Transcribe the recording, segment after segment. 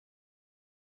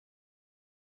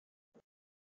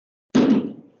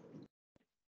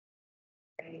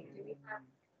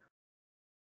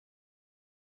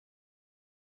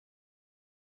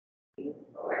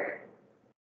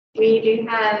We do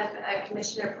have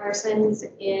Commissioner Parsons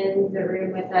in the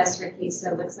room with us, Ricky,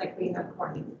 so it looks like we have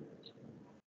quorum.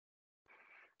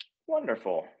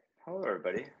 Wonderful. Hello,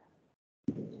 everybody.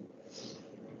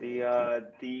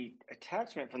 The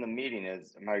attachment from the meeting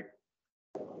is my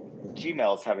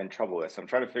Gmail's having trouble with, so I'm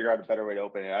trying to figure out a better way to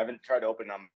open it. I haven't tried to open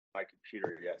it on my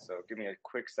computer yet, so give me a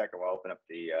quick second while I open up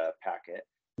the packet.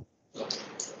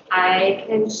 I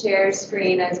can share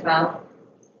screen as well.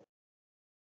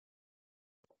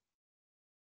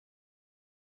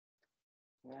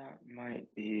 That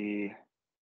might be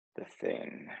the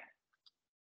thing.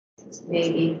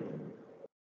 Maybe.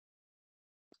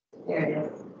 There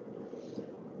it is.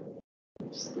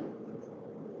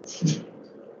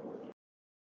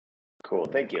 Cool,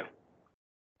 thank you.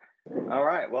 All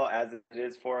right, well, as it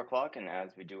is 4 o'clock and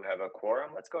as we do have a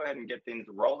quorum, let's go ahead and get things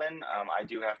rolling. I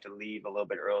do have to leave a little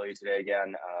bit early today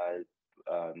again,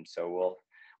 so we'll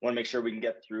want to make sure we can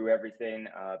get through everything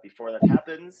before that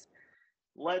happens.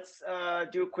 Let's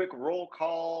do a quick roll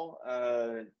call.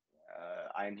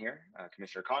 I'm here,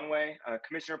 Commissioner Conway,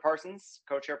 Commissioner Parsons,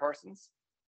 Co-Chair Parsons.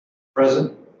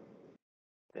 Present.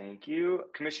 Thank you.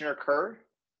 Commissioner Kerr.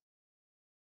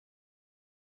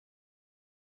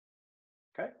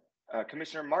 Okay.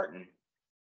 Commissioner Martin.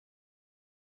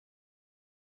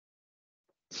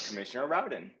 Commissioner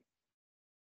Rowden.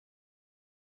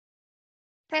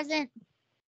 Present.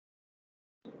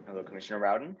 Hello, Commissioner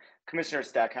Rowden. Commissioner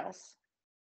Stackhouse.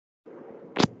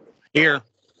 Here.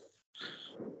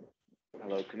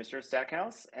 Hello, Commissioner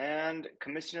Stackhouse. And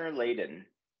Commissioner Layden.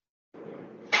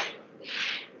 I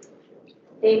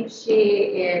think she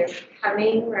is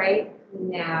coming right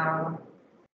now.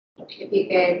 If you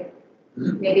could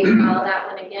maybe call that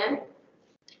one again.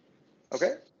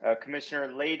 Okay. Commissioner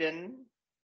Layden.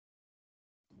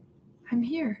 I'm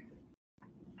here.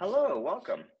 Hello,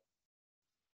 welcome.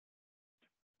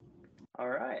 All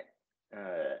right.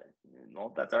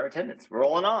 Well, that's our attendance.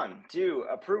 Rolling on to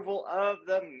approval of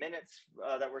the minutes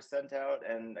that were sent out.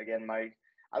 And again,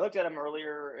 I looked at them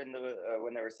earlier in the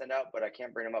when they were sent out, but I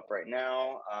can't bring them up right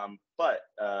now. But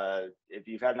if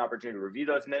you've had an opportunity to review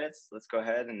those minutes, let's go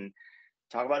ahead and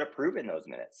talk about approving those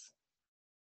minutes.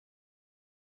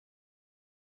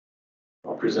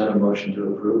 I'll present a motion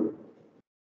to approve.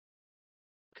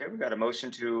 Okay, we got a motion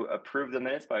to approve the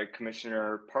minutes by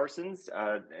Commissioner Parsons.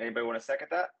 Anybody want to second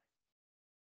that?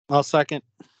 I'll second.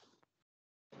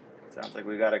 Sounds like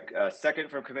we got a second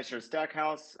from Commissioner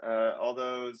Stackhouse. All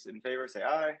those in favor say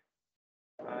aye.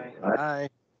 Aye. Aye.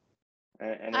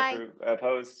 And Aye.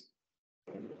 opposed?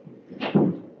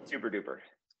 Super duper.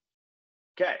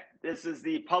 Okay, this is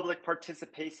the public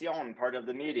participation part of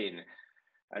the meeting.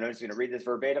 I'm just going to read this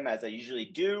verbatim as I usually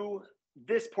do.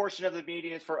 This portion of the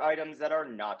meeting is for items that are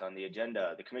not on the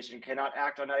agenda. The Commission cannot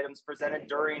act on items presented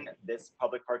during this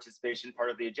public participation part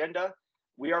of the agenda.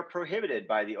 We are prohibited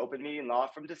by the open meeting law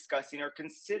from discussing or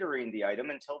considering the item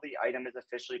until the item is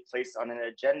officially placed on an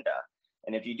agenda.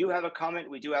 And if you do have a comment,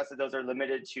 we do ask that those are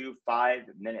limited to 5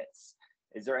 minutes.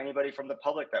 Is there anybody from the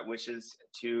public that wishes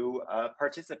to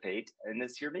participate in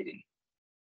this here meeting?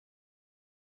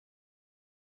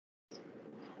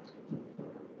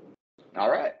 All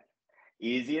right,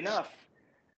 easy enough.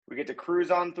 We get to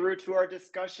cruise on through to our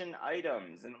discussion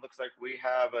items. And it looks like we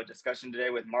have a discussion today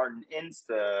with Martin Ince,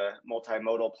 the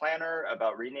multimodal planner,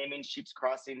 about renaming Sheep's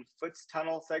Crossing Foots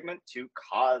Tunnel segment to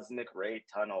Cosmic Ray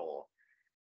Tunnel.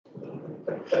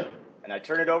 And I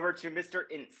turn it over to Mr.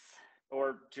 Ince,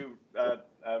 or to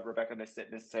Rebecca, Miss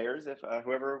Sayers, if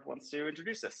whoever wants to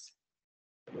introduce us.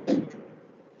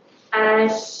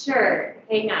 Sure,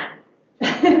 hang on.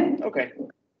 Okay.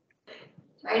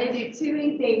 Trying to do too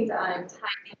many things on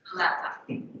typing on the laptop.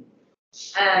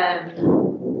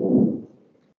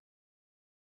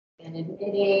 And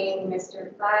admitting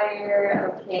Mr.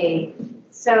 Fire. Okay,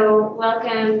 so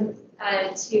welcome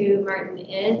to Martin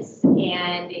Ince,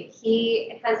 and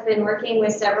he has been working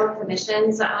with several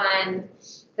commissions on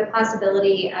the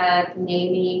possibility of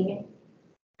naming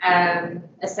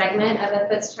a segment of a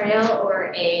Foots Trail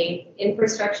or a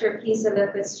infrastructure piece of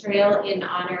a Foots Trail in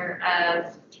honor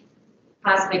of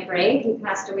Cosmic Ray, who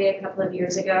passed away a couple of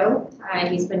years ago.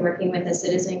 He's been working with a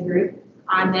citizen group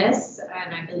on this,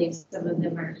 and I believe some of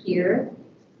them are here.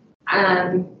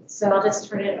 So I'll just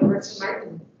turn it over to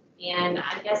Martin. And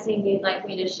I'm guessing you'd like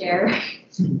me to share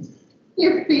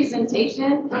your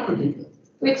presentation,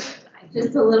 which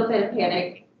just a little bit of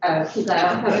panic because I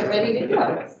don't have it ready to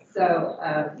go. So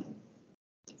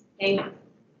hang on.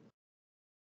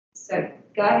 So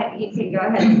go ahead, you can go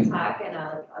ahead and talk and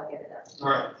I'll get it up.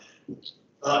 All right.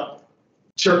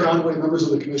 Chair Conway, members of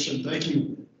the commission, thank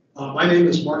you. My name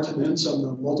is Martin Ince. I'm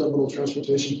the multimodal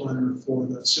transportation planner for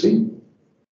the city.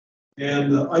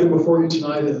 And the item before you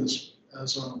tonight is,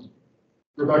 as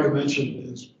Rebecca mentioned,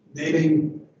 is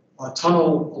naming a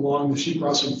tunnel along the Sheep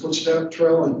Crossing Footstep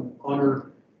Trail in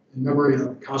honor and memory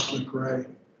of Cosmic Ray.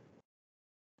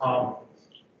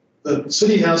 The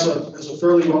city has a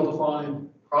fairly well-defined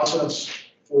process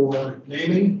for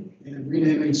naming and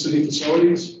renaming city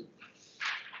facilities.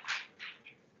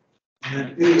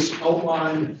 And it is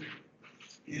outlined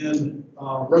in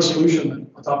a resolution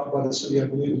adopted by the city, I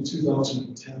believe, in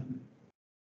 2010.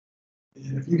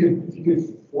 And if you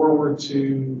could forward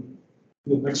to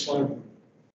the next slide.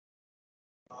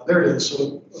 There it is.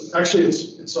 So actually,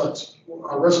 it's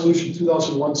a resolution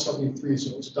 2001-73.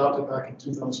 So it was adopted back in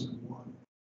 2001.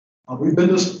 We've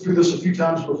been through this a few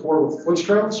times before with foot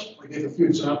trails. I gave a few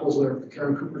examples there: the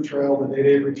Karen Cooper Trail, the Nate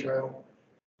Avery Trail,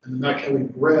 and the Mac Kelly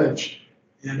Bridge.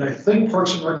 And I think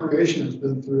Parks and Recreation has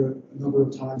been through it a number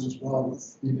of times as well,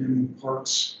 with renaming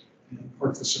parks and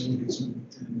park facilities and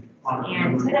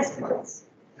tennis courts.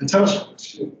 And tennis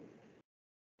courts too.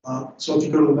 So if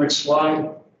you go to the next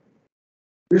slide,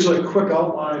 here's a quick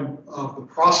outline of the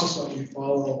process that we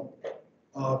follow.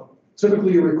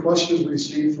 Typically, a request is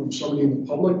received from somebody in the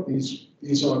public. These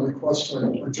requests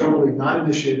are generally not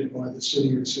initiated by the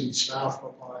city or city staff,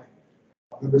 but by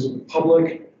members of the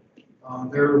public.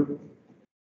 They're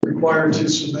required to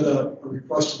submit a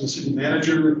request to the city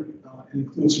manager and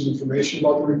include some information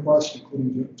about the request,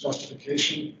 including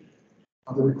justification.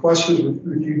 The request is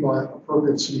reviewed by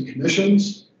appropriate city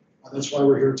commissions. That's why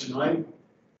we're here tonight.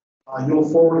 You'll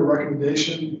forward a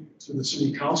recommendation to the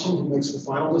city council, who makes the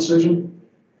final decision.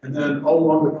 And then all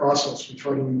along the process, we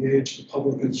try to engage the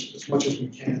public as much as we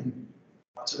can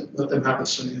to let them have a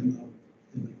say in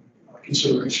the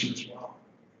consideration as well.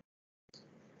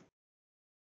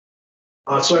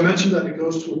 So I mentioned that it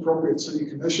goes to appropriate city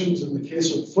commissions. In the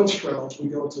case of foot trails, we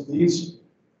go to these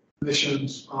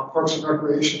commissions. Parks and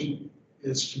Recreation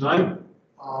is tonight.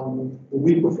 The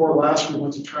week before last, we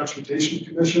went to Transportation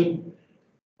Commission.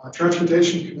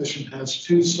 Transportation Commission has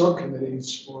two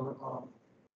subcommittees, or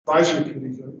advisory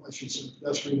committees, I should say,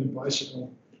 pedestrian and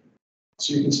bicycle.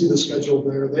 So you can see the schedule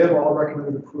there. They have all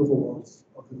recommended approval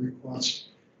of the request.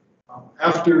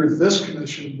 After this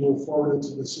commission, we'll forward it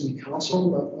to the city council.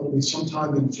 That'll be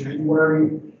sometime in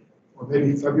January or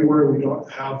maybe February. We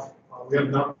have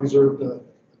not reserved a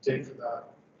date for that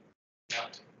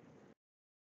yet.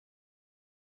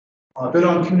 A bit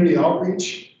on community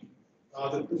outreach.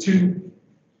 The two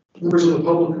members of the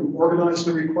public who organized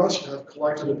the request have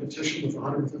collected a petition with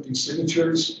 150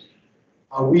 signatures.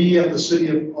 We at the city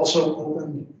have also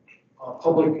opened a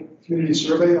public community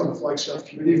survey on the Flagstaff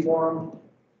Community Forum.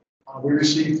 We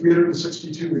received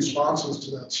 362 responses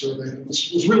to that survey. It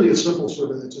was really a simple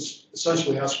survey that just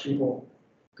essentially asked people,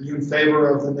 are you in favor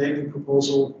of the naming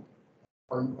proposal,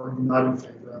 or are you not in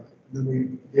favor of it? And then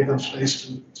we gave them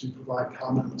space to provide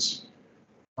comments.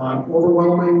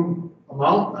 Overwhelming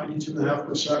amount,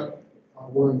 92.5%,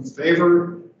 were in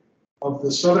favor. Of the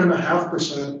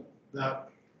 7.5% that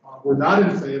were not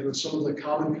in favor, some of the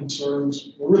common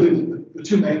concerns, well, really the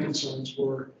two main concerns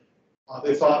were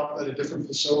they thought that a different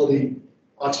facility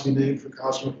ought to be named for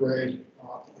Cosmic Ray,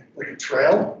 like a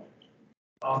trail.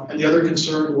 And the other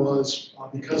concern was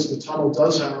because the tunnel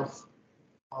does have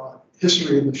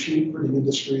history in the sheep herding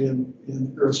industry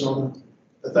in Arizona,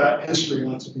 that history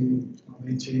ought to be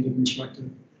maintained and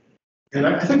respected. And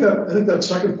I think that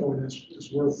second point is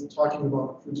worth talking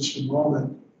about for just a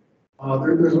moment.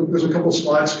 There's a couple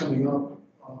slides coming up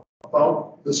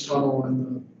about this tunnel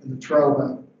and the trail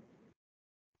that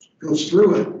goes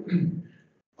through it.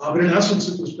 But in essence,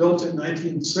 it was built in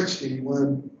 1960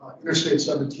 when Interstate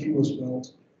 17 was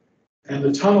built. And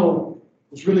the tunnel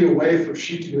was really a way for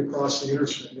sheep to get across the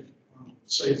interstate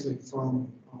safely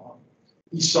from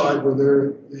east side, where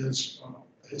there is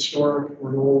a historic or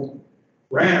an old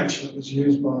ranch that was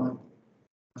used by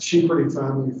a sheep herding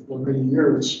family for many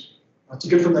years to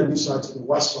get from that east side to the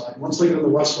west side. Once they get to the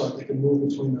west side, they can move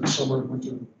between their summer and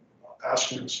winter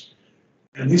pastures.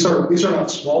 And these are not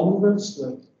small movements.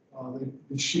 That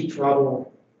the sheep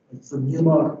travel from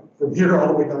here all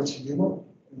the way down to Yuma,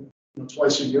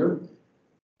 twice a year.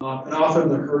 And often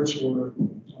the herds were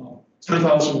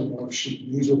 10,000 or more sheep.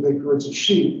 And these are big herds of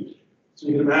sheep. So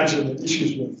you can imagine the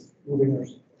issues with moving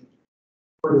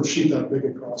a herd of sheep that big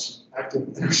across an active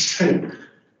interstate.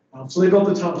 So they built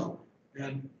the tunnel.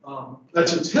 And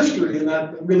that's its history, and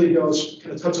that really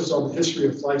kind of touches on the history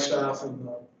of Flagstaff and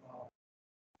the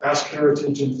vast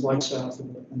heritage in Flagstaff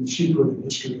and the sheep herding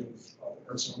history of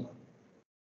Arizona.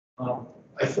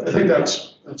 I think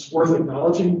that's worth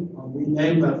acknowledging. We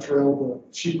named that trail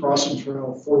the Sheep Crossing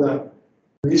Trail for that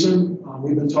reason.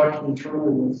 We've been talking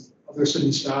internally with other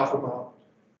city staff about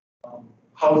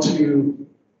how to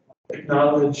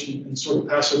acknowledge and sort of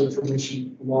pass that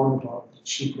information along about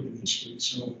sheep herding history,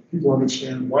 so people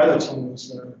understand why that tunnel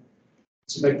is there,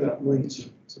 to make that link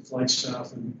to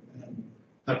Flagstaff and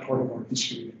that part of our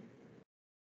history.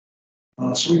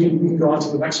 So we can go on to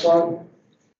the next slide.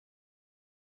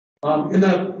 In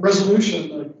that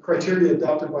resolution, the criteria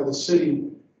adopted by the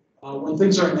city, when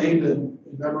things are named in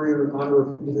memory or in honor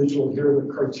of an individual, here are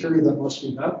the criteria that must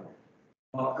be met.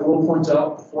 I will point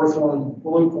out the fourth one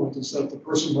bullet point is that the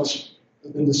person must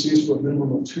have been deceased for a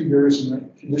minimum of 2 years, and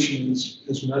that condition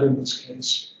is met in this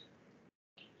case.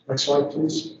 Next slide,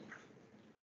 please.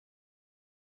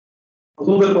 A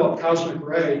little bit about Cosmic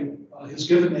Ray. His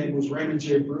given name was Raymond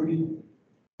J. Broody. He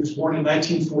was born in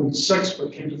 1946,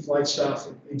 but came to Flagstaff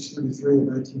at age 33 in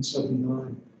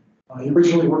 1979. He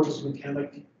originally worked as a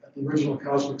mechanic at the original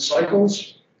Cosmic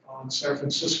Cycles in San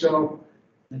Francisco.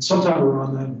 And sometime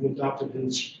around then, he adopted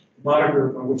his moniker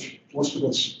by which most of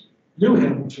us knew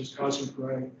him, which was Cosmic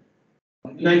Ray.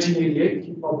 In 1988,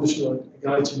 he published a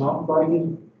guide to mountain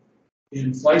biking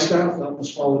in Flagstaff. That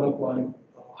was followed up by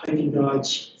hiking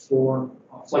guides for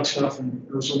Flagstaff and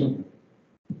Arizona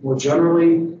more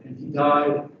generally. And he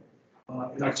died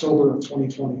in October of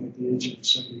 2020 at the age of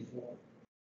 74.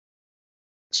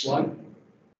 Next slide.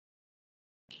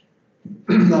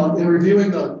 Now, in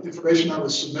reviewing the information that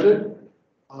was submitted,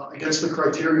 against the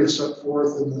criteria set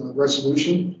forth in the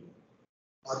resolution.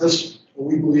 This,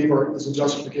 what we believe, is a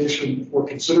justification for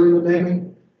considering the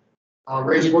naming.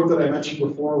 Ray's book that I mentioned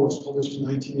before was published in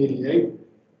 1988.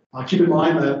 Keep in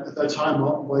mind that at that time,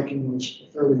 mountain biking was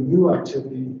a fairly new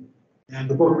activity, and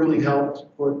the book really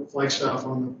helped put Flagstaff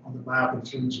on the map in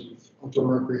terms of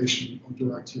outdoor recreation,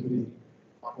 outdoor activity,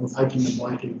 both hiking and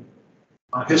biking.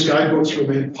 His guidebooks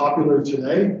remain popular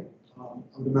today. I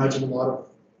would imagine a lot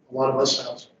of us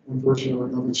have one version or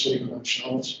another sitting on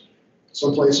shelves.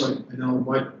 Someplace I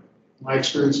know my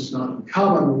experience is not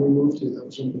uncommon. When we moved here, that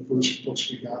was one of the first books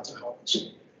we got to help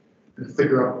us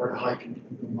figure out where to hike and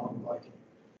go mountain biking.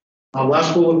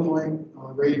 Last bullet point,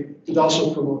 Ray did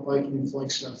also promote biking in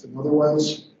Flagstaff in other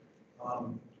ways,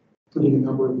 including a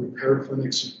number of repair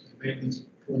clinics and maintenance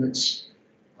clinics,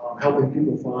 helping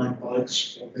people find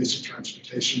bikes for basic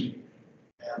transportation,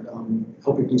 and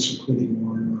helping do some cleaning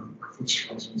on our foot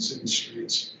trails and city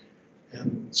streets.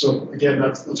 And so again,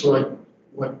 that's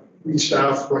what we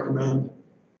staff recommend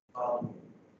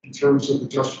in terms of the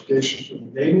justification for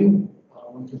the naming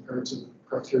when compared to the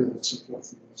criteria that's set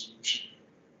forth in the resolution.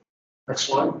 Next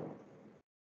slide.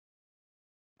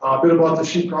 A bit about the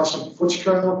Sheep Crossing Foot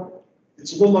Trail.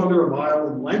 It's a little under a mile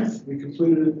in length. We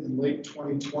completed it in late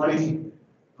 2020.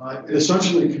 It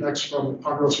essentially connects from the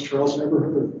Ponderosa Trails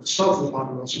neighborhood, or south of the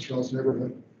Ponderosa Trails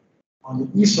neighborhood, on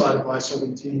the east side of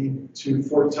I-17 to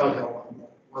Fort Tuthill on the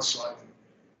west side.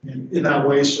 And in that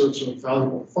way serves a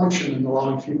valuable function in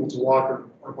allowing people to walk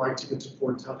or bike to get to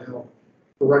Fort Tuthill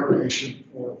for recreation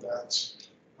or events.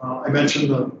 I mentioned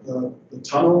the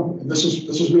tunnel, and this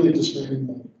is really just naming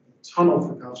the tunnel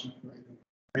for Cosmic Ray,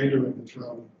 the remainder of the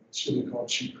trail. It's really called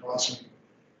Sheep Crossing.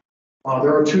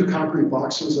 There are 2 concrete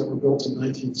boxes that were built in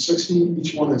 1960.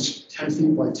 Each one is 10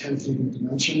 feet by 10 feet in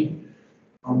dimension.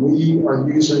 We are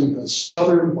using the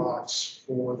southern box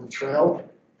for the trail,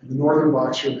 and the northern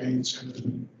box remains kind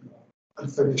of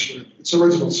unfinished. Its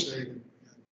original state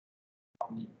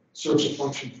and serves a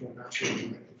function for natural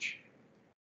drainage.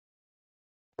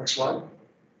 Next slide.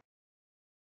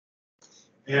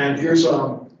 And here's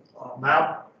a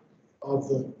map of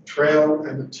the trail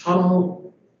and the tunnel.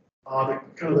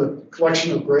 Kind of the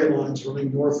collection of gray lines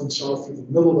running north and south through the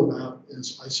middle of the map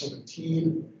is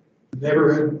I-17. The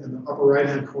neighborhood in the upper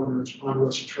right-hand corner is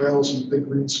Ponderosa Trails, and the big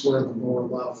green square in the lower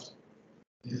left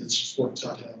is Fort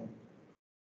Tuthill.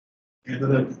 And then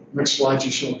the next slide, you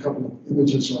show a couple of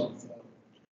images of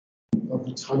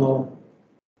the tunnel.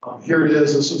 Here it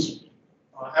is. This is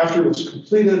after it was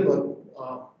completed,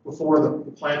 but before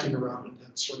the planting around it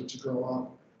had started to grow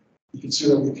up. You can see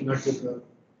that we connected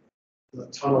the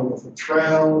tunnel with the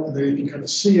trail, and then you can kind of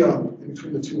see in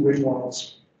between the 2 wing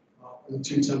walls, the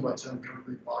 2 10 by 10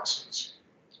 concrete boxes.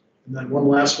 And then one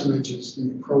last image is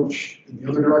the approach in the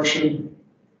other direction.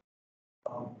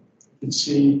 You can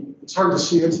see, it's hard to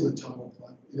see into the tunnel,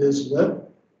 but it is lit.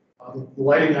 The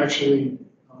lighting actually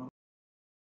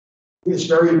is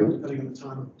variable depending on the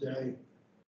time of day.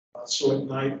 So at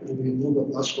night, it'll be a little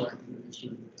bit less bright than it is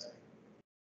during the day.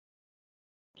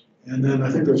 And then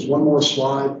I think there's one more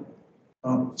slide.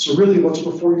 So really what's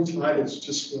before you tonight is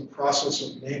just the process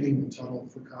of naming the tunnel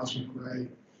for Cosmic Ray.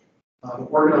 The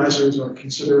organizers are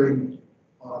considering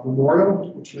a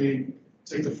memorial, which may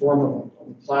take the form of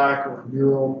a plaque or a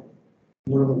mural,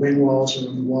 one of the wing walls or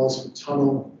on the walls of the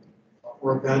tunnel,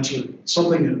 or a bench or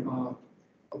something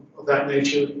of that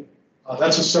nature.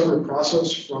 That's a separate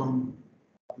process from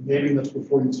the naming that's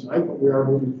before you tonight, but we are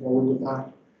moving forward with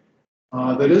that.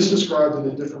 That is described in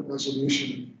a different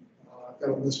resolution. I've got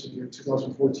it listed here,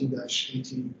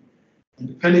 2014-18. And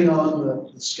depending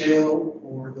on the scale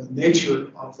or the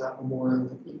nature of that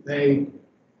memorial, it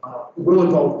will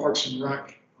involve Parks and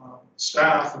Rec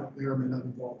staff, and it may or may not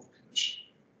involve the commission.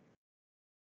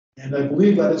 And I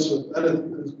believe that is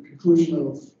the conclusion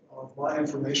of my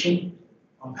information.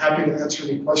 I'm happy to answer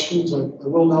any questions. I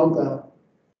will note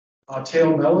that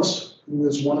Teo Mellis, who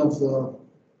is one of the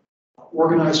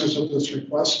organizers of this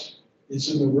request, is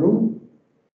in the room.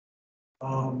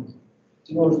 Do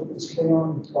you know if is Kay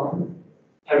on the line?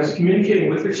 I was communicating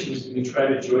with her. She was going to try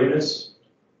to join us,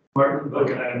 Martin, but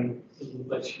it looks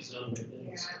like she's on the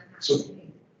thing.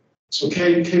 So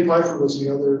Kay Pfeiffer was the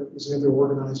other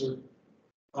organizer.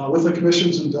 With the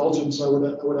commission's indulgence, I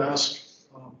would ask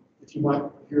if you might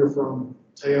hear from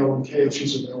Teo and Kay if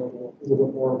she's available a little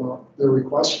bit more about their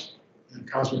request and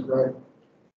Cosmic Ray.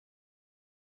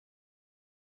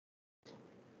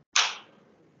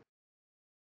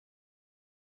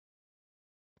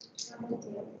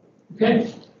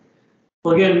 Okay.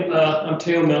 Well, again, I'm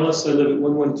Teo Mellis. I live at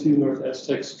 112 North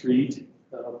Aztec Street,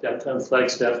 downtown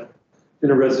Flagstaff. Been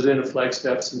a resident of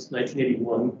Flagstaff since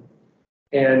 1981,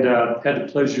 and had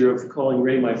the pleasure of calling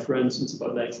Ray my friend since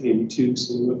about 1982,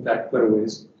 so we went back quite a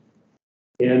ways.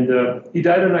 And he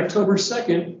died on October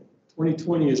 2nd,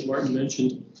 2020, as Martin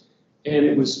mentioned, and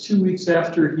it was 2 weeks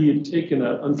after he had taken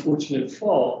an unfortunate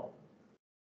fall,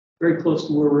 very close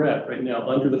to where we're at right now,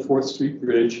 under the 4th Street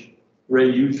Bridge. Ray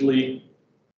usually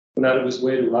went out of his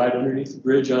way to ride underneath the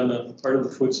bridge on the part of the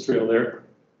Foots Trail there,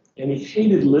 and he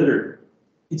hated litter.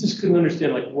 He just couldn't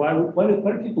understand, like, why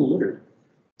do people litter?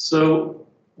 So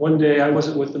one day, I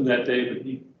wasn't with him that day, but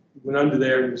he went under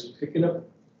there and he was picking up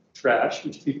trash,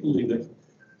 which people leave there,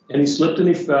 and he slipped and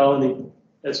he fell and he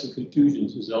had some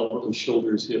contusions, his elbow, his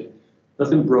shoulder, his hip.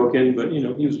 Nothing broken, but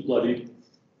he was bloodied.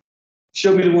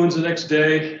 Showed me the wounds the next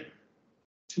day.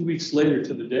 2 weeks later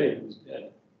to the day, he was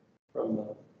dead from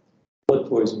blood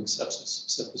poisoning,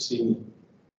 septicemia.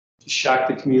 He shocked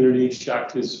the community,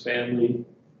 shocked his family.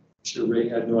 I'm sure Ray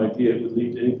had no idea it would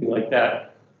lead to anything like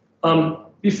that.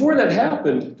 Before that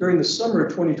happened, during the summer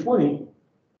of 2020,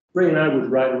 Ray and I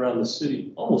would ride around the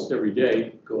city almost every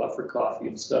day, go out for coffee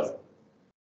and stuff.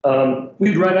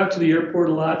 We'd ride out to the airport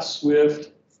a lot,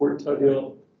 Swift, Fort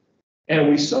Tuthill, and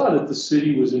we saw that the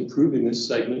city was improving this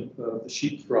segment of the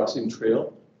Sheep Crossing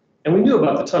Trail. And we knew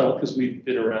about the tunnel because we'd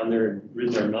been around there and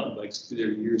ridden our mountain bikes through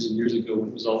there years and years ago when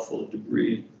it was all full of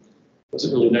debris. It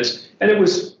wasn't really nice. And it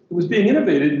was being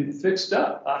innovated and fixed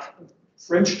up.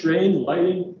 French drain,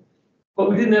 lighting. But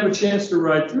we didn't have a chance to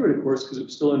ride through it, of course, because it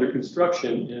was still under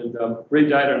construction. And Ray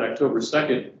died on October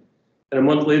 2nd. And a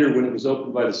month later, when it was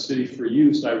opened by the city for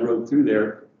use, I rode through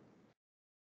there.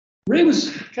 Ray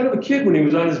was kind of a kid when he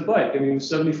was on his bike. I mean, he was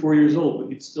 74 years old, but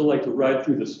he'd still like to ride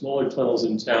through the smaller tunnels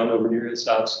in town over near his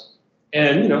house.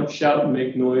 And, shout and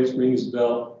make noise, ring his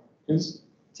bell. Just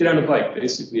get on a bike,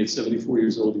 basically, at 74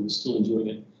 years old. He was still enjoying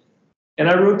it. And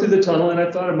I rode through the tunnel, and I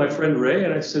thought of my friend Ray,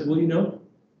 and I said, well,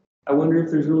 I wonder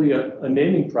if there's really a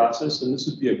naming process, and this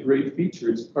would be a great feature.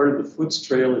 It's part of the Foots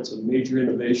Trail. It's a major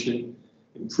innovation,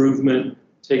 improvement,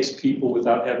 takes people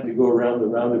without having to go around the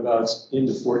roundabouts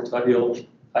into Fort Tuthill,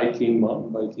 hiking, mountain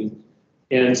biking.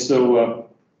 And so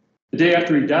the day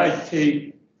after he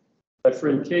died, my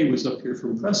friend Kay was up here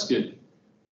from Prescott,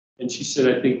 and she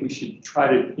said, I think we should try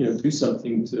to do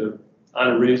something to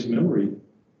honor Ray's memory.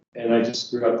 And I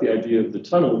just threw out the idea of the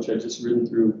tunnel, which I just ridden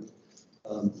through.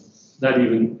 Not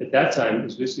even at that time, it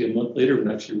was basically a month later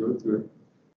when I actually rode through it.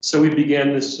 So we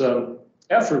began this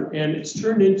effort, and it's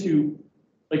turned into,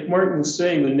 like Martin was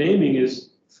saying, the naming is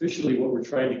officially what we're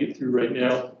trying to get through right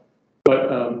now.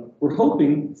 But we're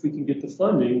hoping if we can get the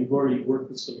funding, we've already worked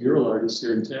with some mural artists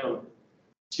here in town,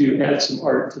 to add some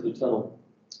art to the tunnel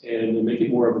and make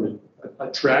it more of an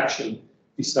attraction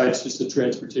besides just a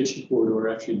transportation corridor,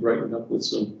 actually brightened up with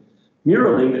some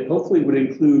muraling that hopefully would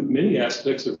include many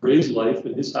aspects of Ray's life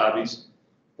and his hobbies,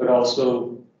 but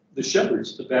also the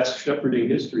shepherds, the vast shepherding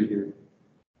history here.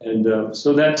 And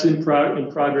so that's in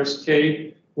progress.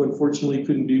 Kay, who unfortunately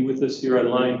couldn't be with us here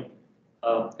online,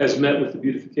 has met with the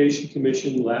Beautification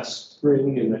Commission last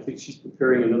spring, and I think she's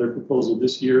preparing another proposal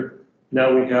this year.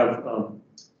 Now we have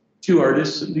 2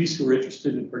 artists, at least, who are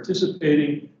interested in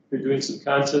participating. They're doing some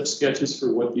concept sketches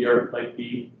for what the art might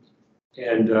be,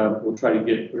 and we'll try to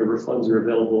get whatever funds are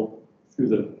available through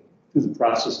the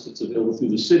process that's available through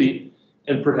the city,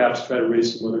 and perhaps try to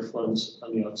raise some other funds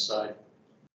on the outside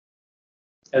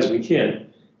as we can.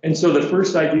 And so the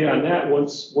first idea on that,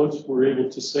 once we're able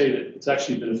to say that it's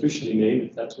actually been officially named,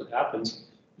 if that's what happens,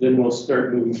 then we'll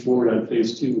start moving forward on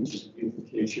phase 2, which is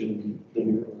beautification and the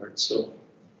mural art. So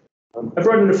I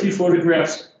brought in a few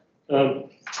photographs.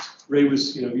 Ray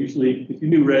was, usually, if you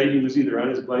knew Ray, he was either on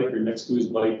his bike or next to his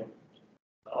bike,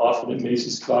 often at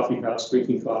Macy's Coffee House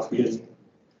drinking coffee.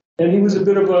 And he was a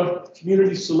bit of a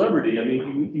community celebrity. I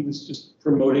mean, he was just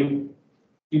promoting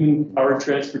human-powered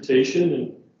transportation,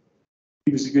 and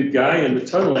he was a good guy. And the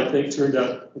tunnel, I think, turned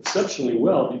out exceptionally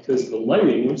well because the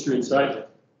lighting, once you're inside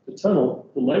the tunnel,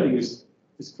 the lighting is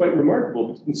quite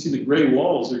remarkable. You can see the gray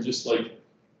walls are just like,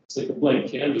 it's like a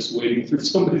blank canvas waiting for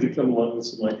somebody to come along with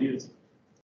some ideas.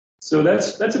 So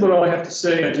that's about all I have to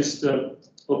say. I just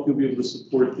hope you'll be able to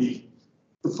support the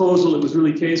proposal. It was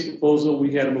really Kay's proposal.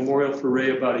 We had a memorial for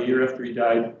Ray about a year after he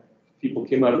died. People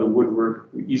came out of the woodwork.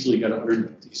 We easily got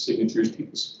 150 signatures,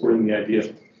 people supporting the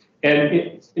idea.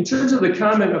 And in terms of the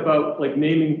comment about like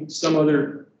naming some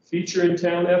other feature in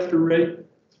town after Ray,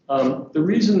 the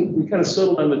reason we kind of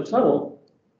settled on the tunnel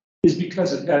is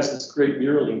because it has this great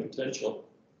muraling potential,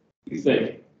 we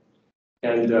think.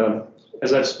 And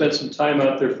as I've spent some time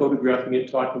out there photographing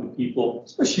it, talking to people,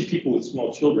 especially people with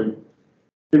small children,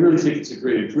 they really think it's a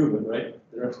great improvement, right?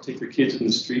 They don't have to take their kids in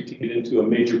the street to get into a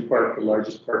major park, the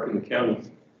largest park in the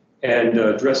county.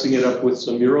 And dressing it up with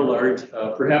some mural art,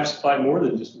 perhaps by more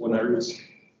than just one artist,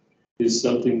 is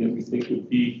something that we think would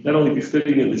be not only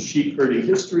befitting of the sheep herding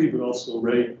history, but also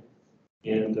Ray.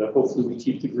 And hopefully we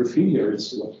keep the graffiti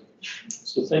artists alive.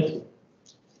 So thank you.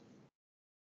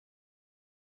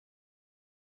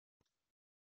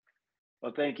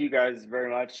 Well, thank you guys very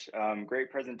much.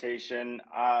 Great presentation.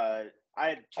 I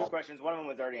had two questions. One of them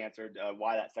was already answered,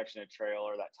 why that section of trail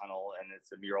or that tunnel and its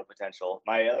mural potential.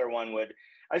 My other one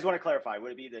I just want to clarify,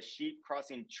 would it be the sheep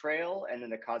crossing trail and then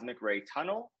the Cosmic Ray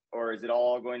tunnel? Or is it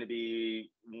all going to be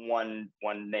one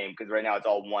name? Because right now it's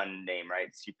all one name, right?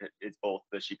 It's both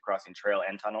the sheep crossing trail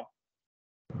and tunnel?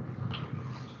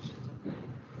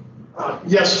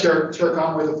 Yes, Chair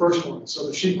Conway, the first one. So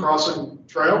the sheep crossing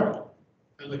trail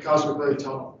and the Cosmic Ray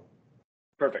tunnel.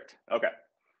 Perfect. Okay.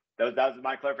 That was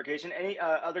my clarification. Any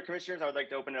other commissioners? I would like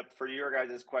to open it up for your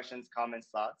guys' questions, comments,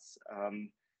 thoughts.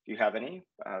 If you have any,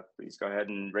 please go ahead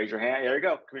and raise your hand. There you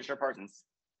go, Commissioner Parsons.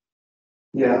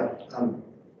 Yeah,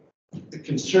 the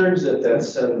concerns that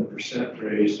 7%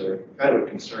 raise are kind of a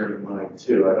concern of mine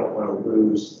too. I don't want to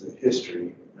lose the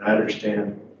history. And I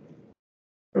understand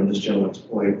from this gentleman's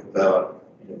point about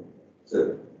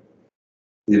the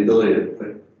ability to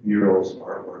put murals and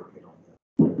artwork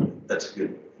on that. That's a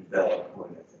good and valid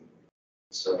point, I think.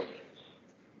 So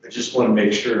I just want to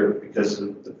make sure, because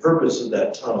the purpose of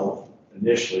that tunnel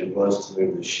initially was to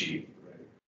move the sheep, right?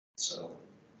 So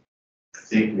I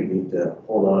think we need to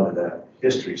hold on to that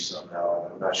history somehow.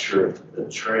 And I'm not sure if the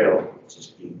trail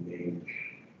just being named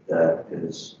that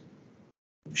is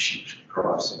sheep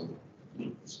crossing.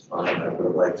 It's fine. I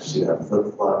would like to see that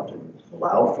flip-flopped and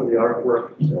allow for the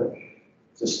artwork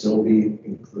to still be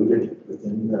included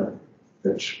within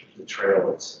the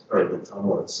trail or the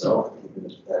tunnel itself,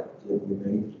 even if that did be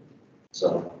named.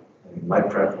 So, I mean, my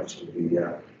preference would be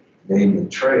name the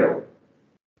trail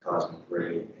Cosmic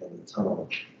Ray and the tunnel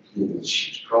the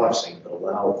sheep's crossing, but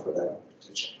allow for that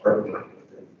potential artwork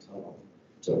within the tunnel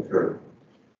to occur.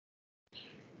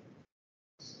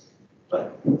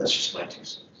 But that's just my 2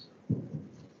 cents.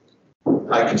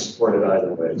 I can support it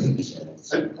either way.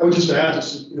 I would just add,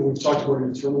 we've talked about it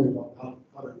internally about how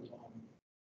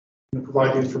to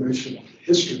provide the information on the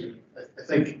history. I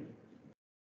think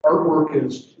artwork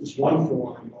is one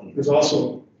form. There's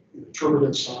also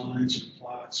interpretive signs and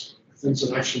plaques, things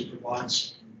that actually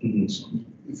provides some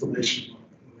information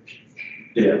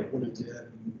about what it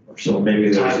did. Or so maybe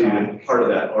there's even part of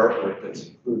that artwork that's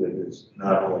included is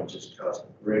not only just Cosmic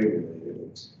Ray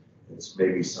related, it's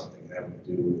maybe something having to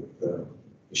do with the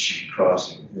sheep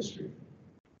crossing history.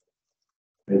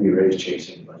 Maybe Ray's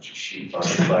chasing a bunch of sheep on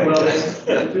the bike. Well,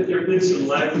 there have been some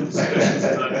lively discussions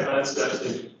about concepts,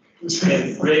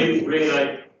 and Ray and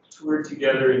I toured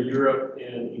together in Europe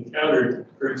and encountered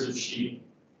herds of sheep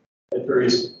at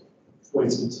various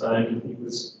points in time, and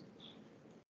it's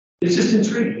just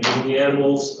intriguing. I mean, the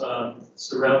animals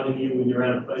surrounding you when you're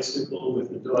on a bicycle with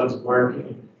the dogs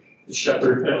barking, the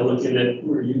shepherd kind of looking at,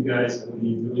 who are you guys and what are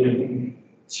you doing? And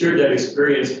shared that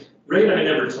experience. Ray and I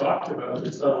never talked about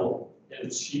the tunnel and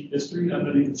its sheep history. I'm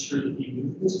not even sure that he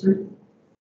knew the history.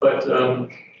 But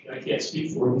I can't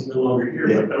speak for him, he's no longer here,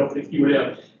 but I don't think he would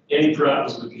have any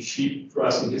problems with the sheep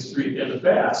crossing his street and the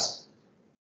bass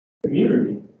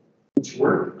community, which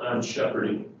worked on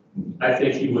shepherding. I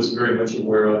think he was very much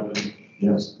aware of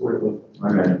and supportive of.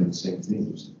 I ran into the same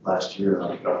thing just last year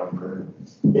on Brown.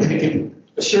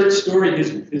 A short story,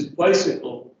 his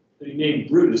bicycle that he named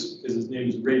Brutus, because his name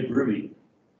is Ray Bruby,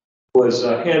 was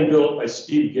hand-built by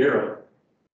Steve Garrow.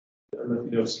 I don't know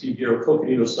if you know Steve Garrow,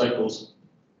 Coconino Cycles.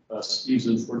 Steve's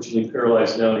unfortunately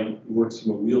paralyzed now. He works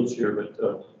from a wheelchair,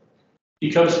 but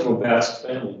he comes from a Basque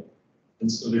family.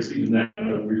 And so there's even that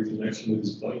kind of weird connection with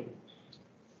his bike.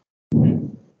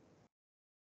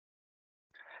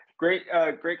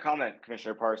 Great comment,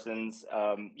 Commissioner Parsons.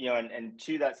 And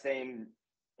to that same,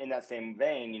 in that same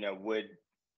vein,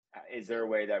 is there a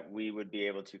way that we would be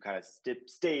able to kind of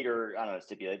state, or I don't know,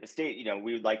 stipulate, but state,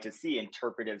 we would like to see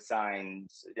interpretive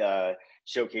signs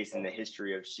showcasing the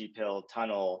history of Sheep Hill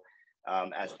Tunnel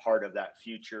as part of that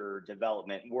future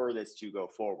development, were this to go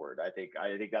forward. I think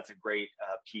that's a great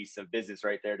piece of business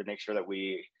right there, to make sure that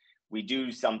we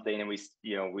do something, and we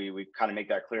kind of make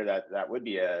that clear that that would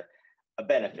be a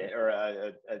benefit, or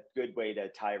a good way to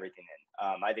tie everything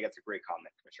in. I think that's a great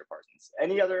comment, Commissioner Parsons.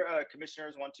 Any other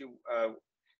commissioners want to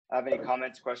have any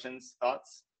comments, questions,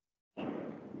 thoughts?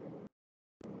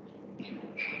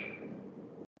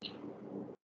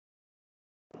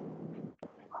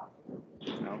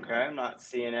 Okay, I'm not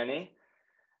seeing any.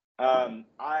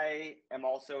 I am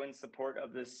also in support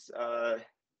of this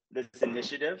this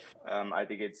initiative. I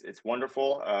think it's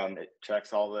wonderful. It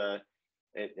checks all the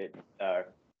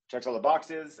checks all the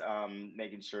boxes,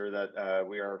 making sure that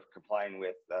we are complying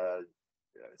with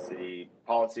city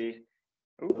policy.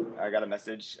 Ooh, I got a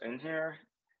message in here.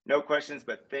 No questions,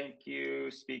 but thank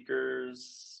you,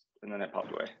 speakers. And then it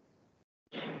popped away.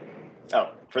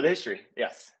 Oh, for the history,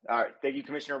 yes. All right, thank you,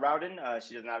 Commissioner Rowden.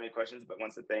 She doesn't have any questions, but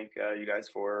wants to thank you guys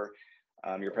for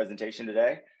your presentation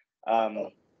today.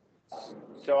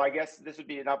 So I guess this would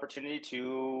be an opportunity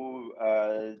to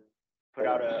put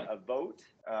out a vote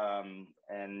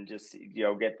and just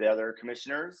get the other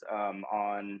commissioners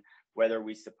on whether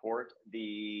we support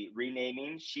the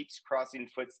renaming Sheep's Crossing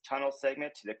Foot's tunnel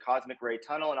segment to the Cosmic Ray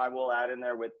Tunnel. And I will add in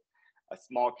there with a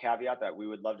small caveat that we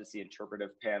would love to see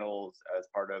interpretive panels as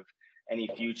part of any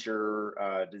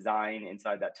future design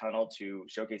inside that tunnel to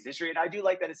showcase history. And I do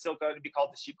like that it's still going to be called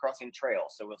the Sheep Crossing Trail.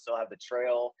 So we'll still have the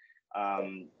trail,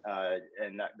 and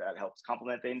that helps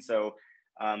complement things. So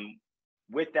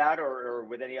with that, or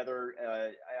with any other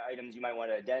items you might want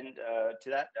to addend to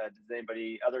that, does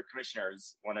anybody, other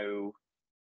commissioners, want to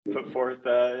put forth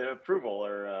approval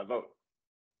or vote?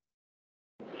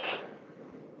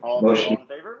 All in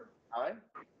favor? Aye.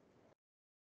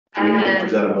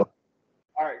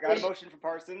 All right, got a motion from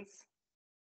Parsons.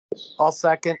 I'll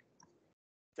second.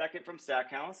 Second from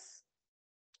Stackhouse.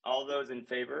 All those in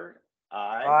favor?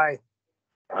 Aye. Aye.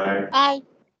 Aye. Aye.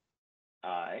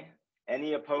 Aye.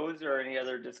 Any opposed or any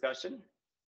other discussion?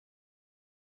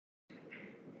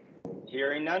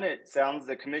 Hearing none, it sounds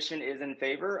the commission is in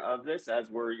favor of this, as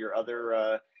were your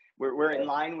other, we're in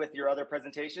line with your other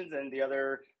presentations and the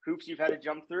other hoops you've had to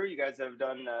jump through. You guys have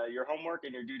done your homework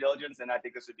and your due diligence, and I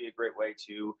think this would be a great way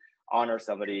to honor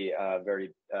somebody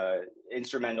very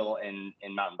instrumental in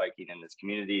mountain biking in this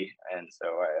community. And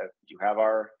so you have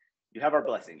our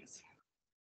blessings.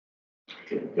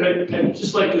 I'd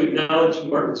just like to acknowledge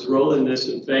Martin's role in this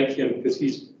and thank him, because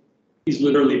he's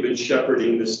literally been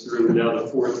shepherding this through now the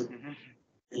fourth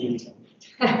meeting.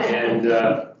 And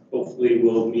hopefully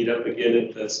we'll meet up again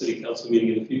at the city council meeting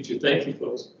in the future. Thank you,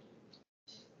 folks.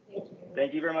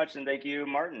 Thank you very much, and thank you,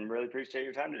 Martin. Really appreciate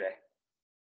your time today.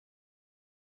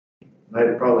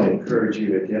 I'd probably encourage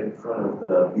you to get in front of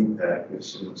the BPAC as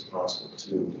soon as possible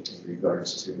too, in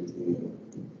regards to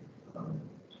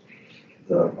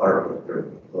the artwork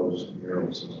or those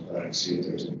murals and all that, and see if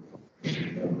there's any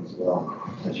as well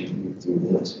as you move through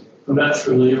this. I'm not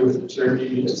familiar with the term you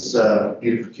used. It's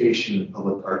Beautification and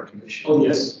Public Art Commission. Oh,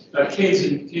 yes.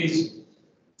 Kay's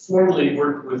formerly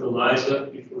worked with Eliza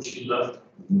before she left.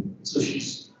 So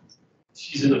she's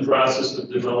in the process of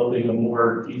developing a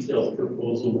more detailed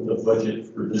proposal with a budget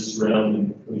for this round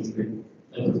in 23.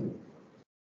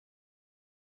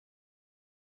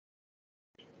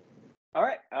 All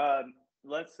right,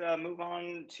 let's move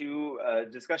on to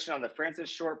discussion on the Francis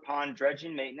Short Pond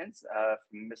dredging maintenance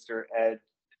from Mr. Ed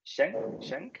Schenk,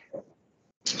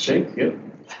 yep.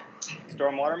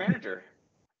 Stormwater Manager.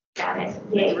 Got it.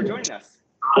 Thank you for joining us.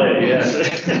 Yes,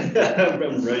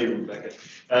 I'm ready, Rebecca.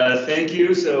 Thank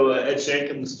you. So Ed Schenk,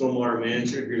 I'm the Stormwater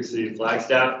Manager here at the City of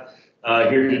Flagstaff.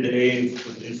 Here today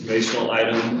with an informational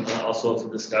item, also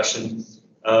for discussion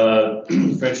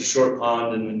French Short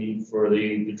Pond and the need for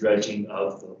the dredging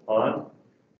of the pond.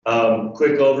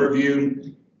 Quick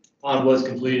overview. Pond was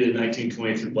completed in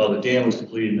 1923. Well, the dam was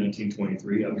completed in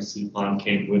 1923. Obviously, the pond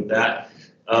came with that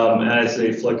as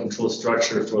a flood control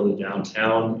structure for the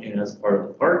downtown and as part of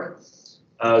the park.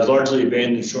 It was largely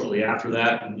abandoned shortly after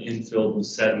that and infilled with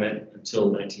sediment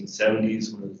until the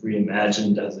 1970s, when it was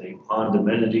reimagined as a pond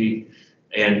amenity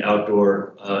and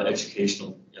outdoor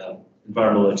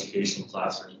environmental educational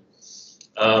classroom.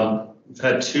 We've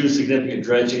had two significant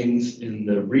dredgings in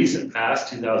the recent past,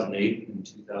 2008 and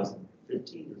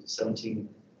 2015 or 17.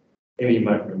 Maybe you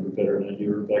might remember better than I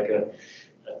do, Rebecca.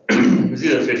 It was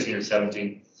either 15 or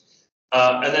 17.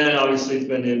 And then obviously it's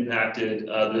been impacted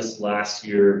this last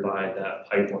year by that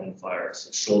pipeline fire.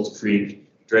 So Schultz Creek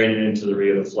draining into the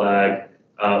Rio de Flag,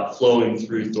 flowing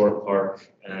through Thorpe Park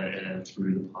and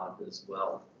through the pond as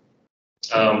well.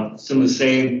 Some of the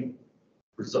same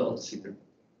results here.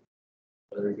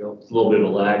 There we go, a little bit of a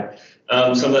lag.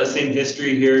 Some of that same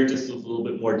history here, just with a little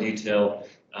bit more detail.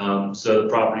 So the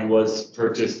property was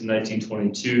purchased in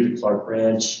 1922 to Clark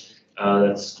Ranch.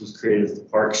 That was created as the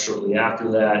park shortly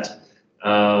after that.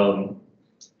 And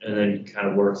then kind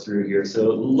of work through here.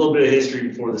 So a little bit of history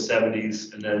before the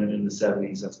 70s, and then in the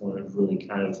 70s, that's when it really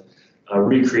kind of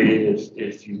recreated,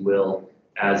 if you will,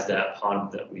 as that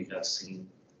pond that we have seen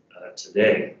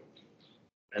today.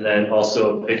 And then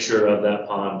also a picture of that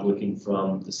pond looking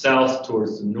from the south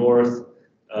towards the north,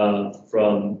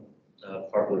 from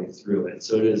partway through it.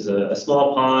 So it is a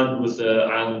small pond with an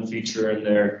island feature in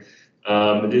there.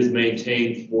 It is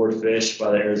maintained for fish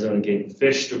by the Arizona Game and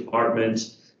Fish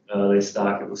Department. They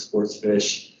stock it with sports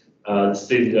fish. The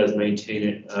city does maintain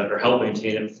it or help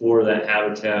maintain it for that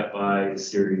habitat by a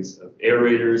series of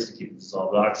aerators to keep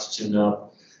dissolved oxygen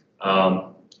up,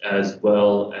 as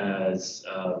well as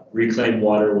reclaim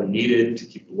water when needed to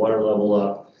keep the water level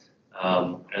up,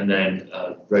 and then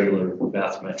regular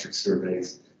bathymetric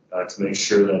surveys to make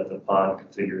sure that the pond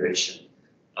configuration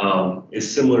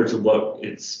is similar to what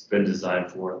it's been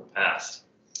designed for in the past.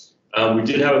 We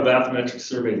did have a bathymetric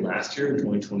survey last year in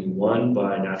 2021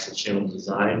 by Natural Channel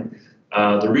Design.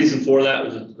 The reason for that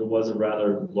was that there was a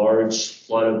rather large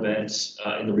flood event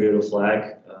in the Rio de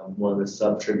Flag, one of the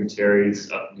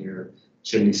sub-tributaries up near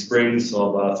Chimney Springs,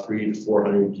 saw about a 300 to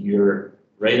 400 year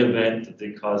rain event that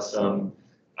did cause some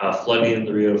flooding in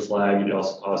the Rio de Flag. It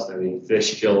also caused a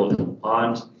fish kill in the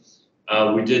pond.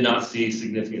 We did not see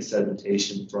significant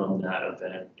sedimentation from that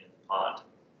event in the pond.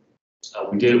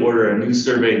 We did order a new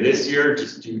survey this year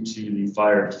just due to the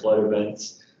fire and flood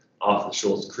events off the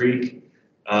Schultz Creek,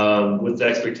 with the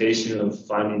expectation of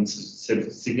finding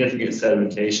significant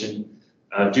sedimentation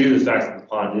due to the fact that the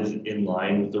pond is in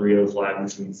line with the Rio Flag,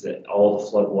 which means that all the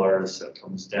flood waters that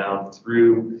comes down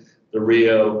through the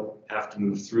Rio have to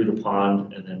move through the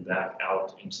pond and then back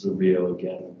out into the Rio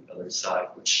again on the other side,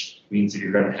 which means that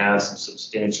you're going to have some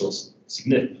substantial,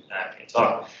 significant,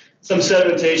 some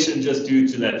sedimentation just due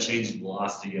to that change in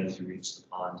velocity as you reach the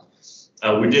pond.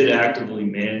 We did actively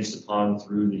manage the pond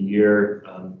through the year.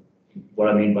 What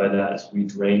I mean by that is we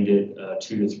drained it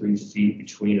 2 to 3 feet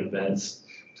between events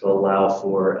to allow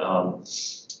for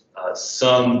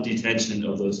some detention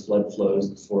of those flood flows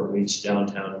before it reached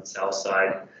downtown and south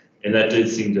side. And that did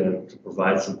seem to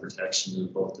provide some protection to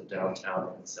both the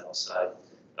downtown and south side.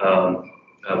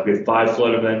 We had 5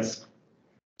 flood events.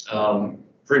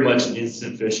 Pretty much an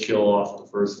instant fish kill off the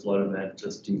first flood event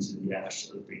just due to the ash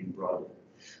that was being brought in.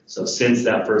 So since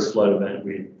that first flood event,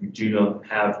 we do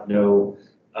have no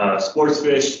sports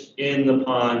fish in the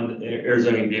pond.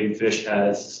 Arizona Game and Fish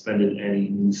has suspended any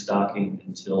new stocking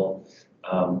until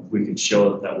we can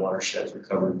show that watershed is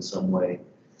recovered in some way.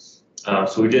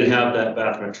 So we did have that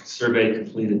bathymetric survey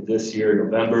completed this year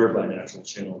in November by Natural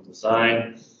Channel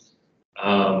Design.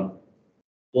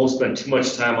 Won't spend too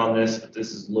much time on this, but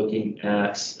this is looking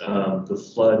at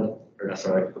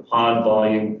the pond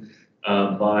volume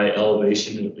by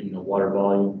elevation, water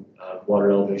volume, water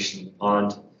elevation in the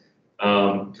pond.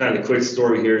 Kind of the quick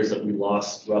story here is that we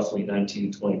lost roughly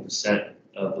 19 to 20%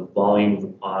 of the volume of the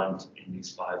pond in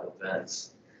these 5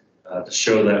 events. To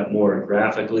show that more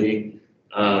graphically,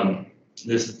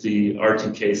 this is the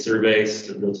R2K survey,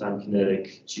 so the real-time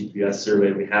kinetic GPS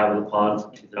survey we have of the pond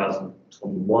from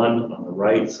 2021 on the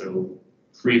right, so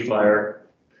pre-fire,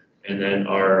 and then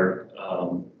our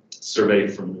survey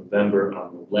from November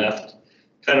on the left.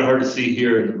 Kind of hard to see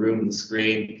here in the room and the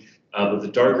screen, but the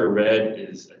darker red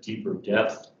is a deeper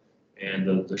depth, and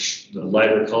the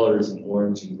lighter colors in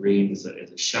orange and green is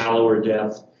a shallower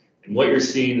depth. And what you're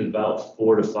seeing is about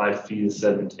 4 to 5 feet of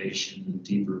sedimentation in the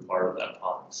deeper part of that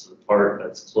pond. So the part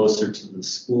that's closer to the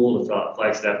school, the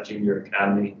Flagstaff Junior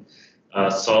Academy,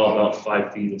 saw about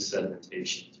 5 feet of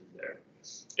sedimentation through there.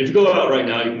 If you go out right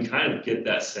now, you can kind of get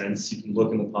that sense. You can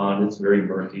look in the pond, it's very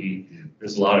murky.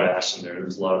 There's a lot of ash in there.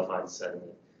 There's a lot of fine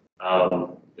sediment.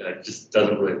 It just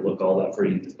doesn't really look all that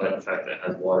pretty, despite the fact that it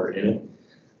has water in it.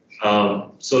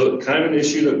 So kind of an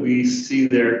issue that we see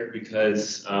there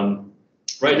because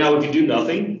right now we can do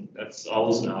nothing. That's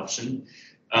always an option.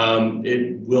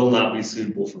 It will not be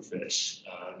suitable for fish.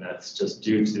 And that's just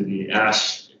due to the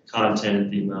ash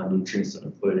content, the amount of nutrients that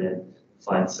are put in,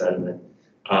 fine sediment.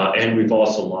 And we've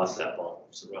also lost that volume,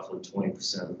 so roughly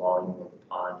 20% of the volume of the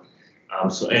pond.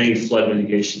 So any flood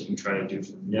mitigation that we try to do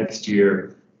for next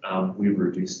year, we've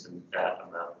reduced that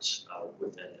amount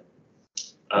within it.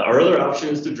 Our other option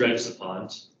is to dredge the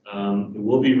pond. It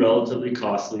will be relatively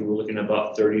costly. We're looking at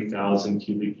about 30,000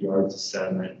 cubic yards of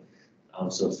sediment.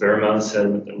 So a fair amount of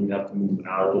sediment that we have to move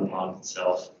out of the pond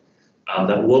itself.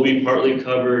 That will be partly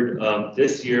covered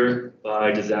this year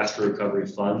by disaster recovery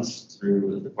funds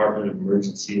through the Department of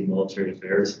Emergency and Military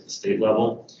Affairs at the state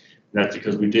level. And that's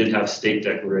because we did have state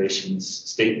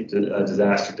declarations,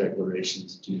 disaster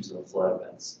declarations due to the flood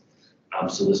events.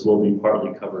 So this will be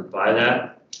partly covered by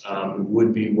that. It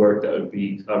would be work that would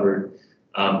be covered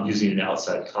using an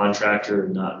outside contractor,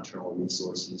 not internal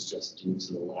resources, just due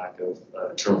to the lack of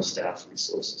internal staff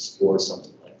resources for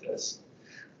something like this.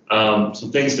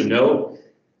 Some things to note.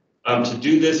 To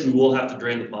do this, we will have to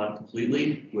drain the pond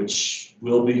completely, which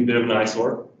will be a bit of an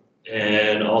eyesore.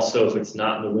 And also, if it's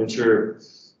not in the winter,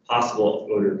 possible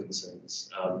odor concerns,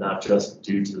 not just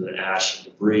due to the ash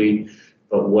and debris,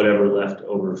 but whatever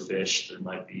leftover fish there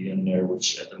might be in there,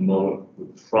 which at the moment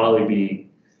would probably be,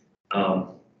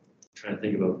 trying to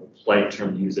think of a polite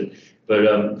term to use it,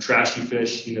 but trashy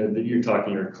fish, you know, that you're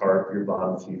talking your carp, your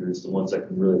bottom feeders, the ones that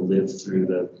can really live through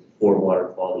the poor water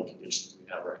quality conditions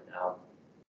we have right now.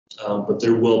 But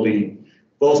there will be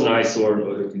both an eyesore and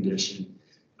odor condition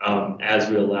as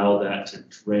we allow that to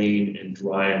drain and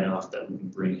dry enough that we can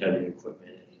bring heavy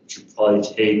equipment in, which will probably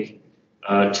take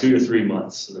 2 to 3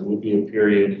 months. So there will be a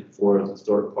period for the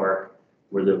historic park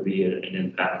where there'll be an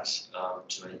impact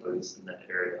to anybody who's in that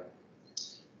area.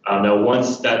 Now,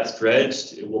 once that's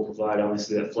dredged, it will provide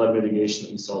obviously that flood mitigation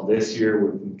that we saw this year,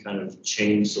 where we can kind of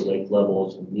change the lake level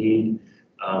as we need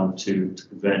to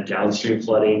prevent downstream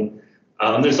flooding.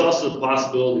 And there's also the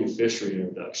possibility of fish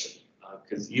reintroduction,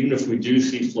 because even if we do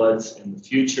see floods in the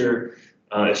future,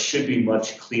 it should be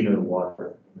much cleaner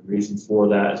water. And the reason for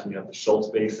that is we have the Schultz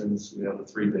basins, we have the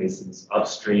 3 basins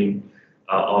upstream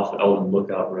off Eldon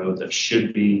Lookout Road that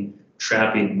should be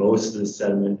trapping most of the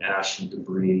sediment, ash, and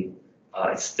debris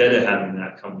instead of having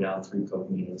that come down through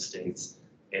Coconino Estates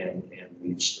and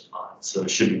reach the pond. So it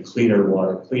should be cleaner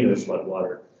water, cleaner flood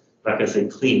water. I'm not going to say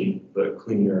clean, but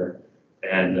cleaner,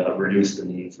 and reduce the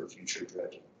need for future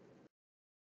dredging.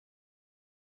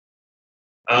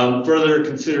 Further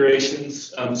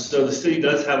considerations. So the city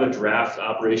does have a draft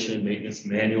operation and maintenance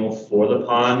manual for the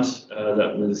pond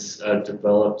that was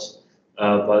developed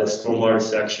by the stormwater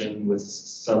section with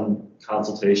some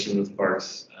consultation with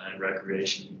Parks and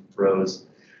Recreation pros.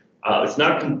 It's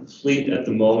not complete at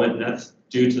the moment, and that's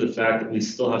due to the fact that we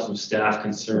still have some staff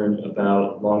concern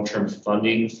about long-term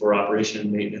funding for operation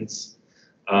and maintenance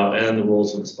and the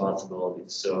roles and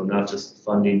responsibilities. So not just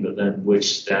funding, but then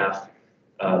which staff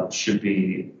should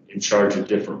be in charge of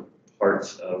different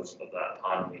parts of that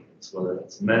pond maintenance, whether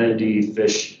it's amenity,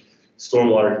 fish,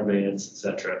 stormwater conveyance,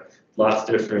 etc. Lots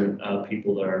of different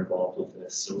people that are involved with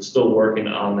this. So we're still working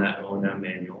on that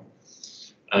manual.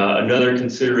 Another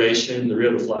consideration, the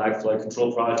Rio de Flag Flood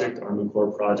Control Project, Army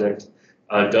Corps project,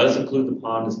 does include the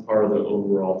pond as part of the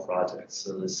overall project.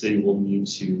 So the city will need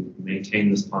to maintain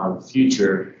this pond in the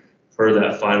future per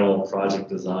that final project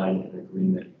design and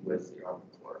agreement with the Army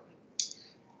Corps.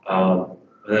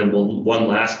 And then one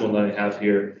last one that I have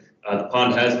here, the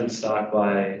pond has been stocked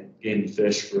by Game and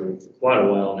Fish for quite a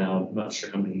while now, I'm not sure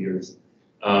how many years.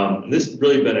 And this has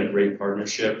really been a great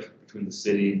partnership between the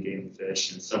city and Game and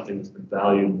Fish, and something that's been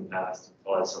valued in the past, and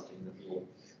probably something that we'll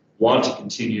want to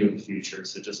continue in the future.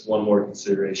 So just one more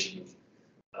consideration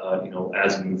of,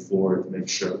 as we move forward, to make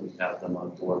sure that we have them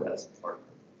on board as a partner.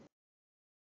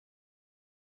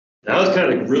 That was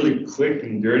kind of really quick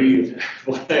and dirty.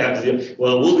 What I have to do.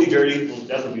 Well, we'll be dirty. We'll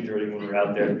definitely be dirty when we're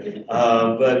out there.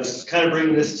 But just kind of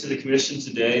bringing this to the commission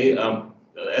today.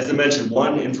 As I mentioned,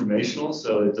 1, informational,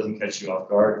 so it doesn't catch you off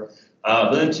guard.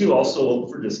 But then 2, also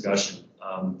open for discussion.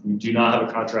 We do not have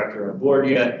a contractor on board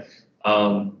yet.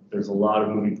 There's a lot of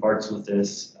moving parts with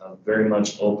this. Very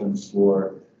much open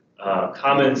for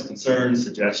comments, concerns,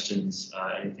 suggestions,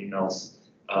 anything else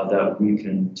that we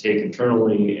can take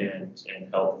internally and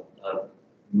help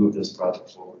move this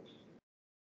project forward.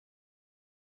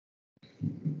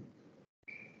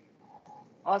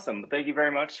 Awesome. Thank you very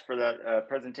much for that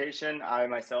presentation. I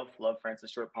myself love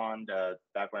Francis Short Pond.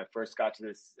 Back when I first got to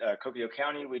this Copiah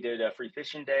County, we did a free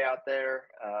fishing day out there.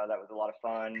 That was a lot of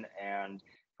fun, and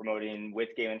promoting with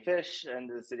Game and Fish and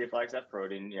the city of Flagstaff,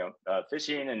 promoting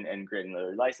fishing and creating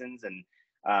the license.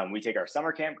 And we take our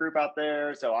summer camp group out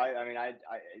there. So I mean,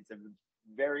 it's a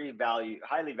very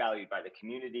highly valued by the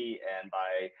community and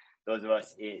by those of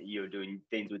us doing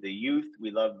things with the youth. We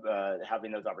love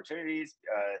having those opportunities.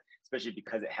 Especially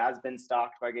because it has been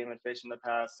stocked by Game and Fish in the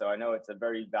past. So I know it's a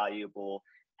very valuable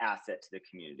asset to the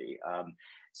community.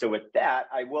 So with that,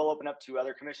 I will open up to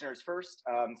other commissioners first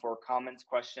for comments,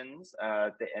 questions,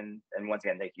 and once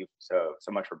again, thank you so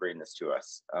much for bringing this to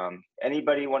us.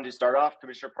 Anybody want to start off?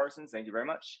 Commissioner Parsons, thank you very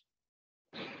much.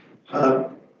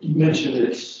 You mentioned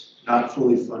it's not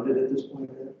fully funded at this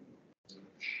point yet?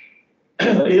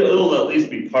 It'll at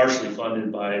least be partially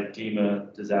funded by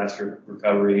FEMA disaster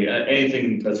recovery.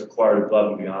 Anything that's required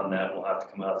above and beyond that will have to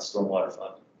come out of the stormwater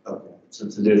fund. Okay.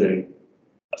 Since it is a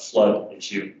flood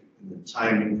issue. And the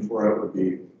timing for it would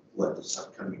be what, this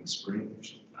upcoming spring or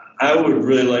something? I would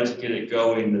really like to get it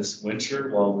going this winter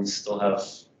while we still have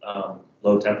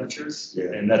low temperatures.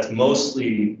 Yeah. And that's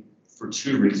mostly for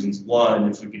two reasons. One,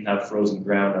 if we can have frozen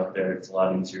ground up there, it's a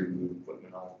lot easier to move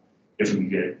equipment on if we can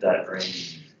get that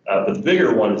drained. But the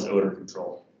bigger one is odor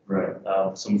control. Right.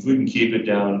 So if we can keep it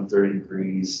down 30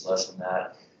 degrees, less than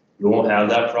that, we won't have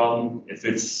that problem. If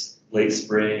it's late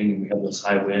spring and we have those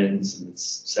high winds and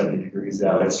it's 70 degrees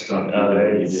out, That's strong.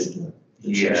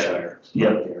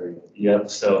 Yep.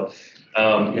 So,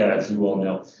 yeah, as you all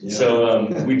know. Yeah. So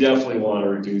we definitely want to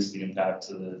reduce the impact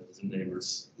to the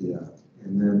neighbors. Yeah.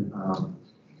 And then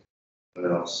what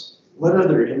else? What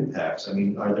other impacts? I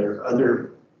mean, are there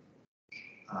other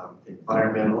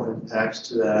environmental impacts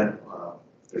to that?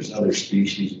 There's other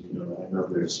species, I know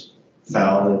there's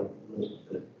fowl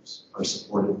that are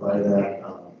supported by that.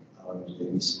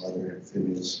 Maybe some other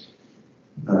amphibious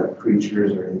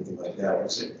creatures or anything like that.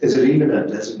 Is it even a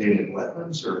designated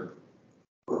wetlands or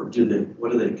what do they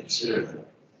consider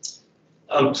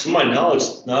that? To my knowledge,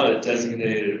 it's not a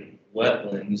designated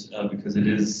wetland because it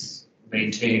is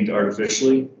maintained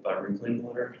artificially by reclaimed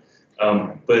water.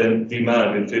 But the amount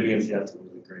of amphibians, that's a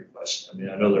really great question. I mean,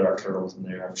 I know there are turtles in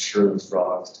there. I'm sure there's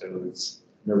frogs, toads.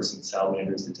 I've never seen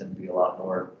salamanders. They tend to be a lot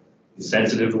more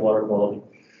sensitive to water quality.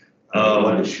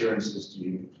 What assurances do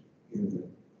you give that,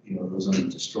 those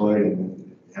aren't destroyed and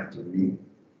you have to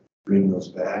bring those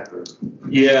back? Or?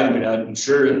 Yeah, I mean, I'm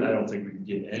sure, I don't think we can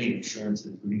get any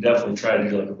assurances. We can definitely try to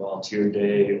do like a volunteer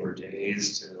day or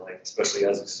days to especially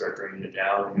as we start draining it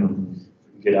down, we can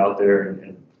get out there and I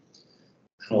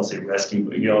don't want to say rescue,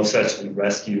 but essentially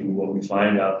rescue what we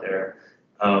find out there.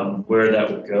 Where that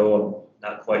would go,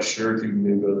 I'm not quite sure. If you can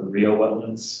maybe go to the Rio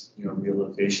wetlands,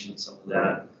 relocation and some of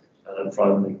that. That'd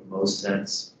probably make the most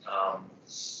sense.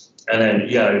 And then,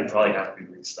 yeah, it'd probably have to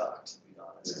be restocked, to be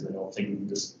honest. Because I don't think we can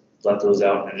just let those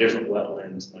out in a different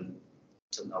wetland and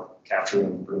somehow capture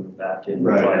them and bring them back in.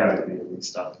 Right. It'd probably have to be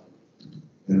restocked.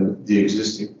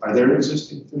 Are there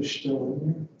existing fish still in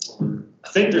there? Or? I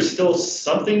think there's still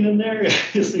something in there.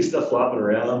 You see stuff flopping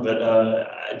around, but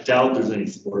I doubt there's any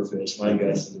sport fish. My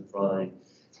guess is it probably,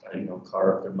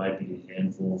 carp. There might be a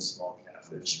handful of small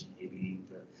catfish, maybe.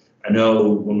 But I know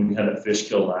when we had a fish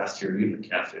kill last year, even the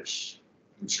catfish,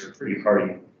 which are pretty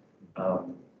hardy, a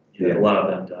lot of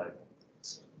them died.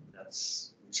 So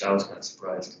which I was kind of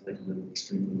surprised because they can live in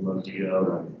extremely low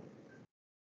DO.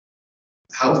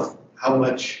 How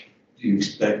much do you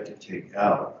expect to take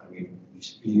out? I mean,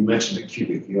 you mentioned a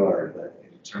cubic yard, but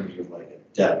in terms of a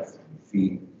depth and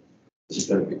feet, is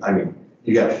it going to be? I mean,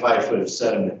 you got 5 foot of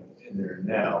sediment in there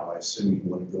now. I assume you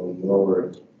want to go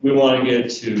lower. We want to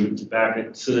get to back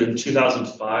it. So in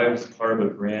 2005, part of a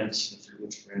grant, I forget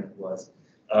which grant it was,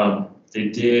 they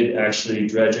did actually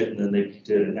dredge it and then they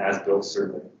did an as-built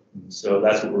survey. So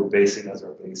that's what we're basing as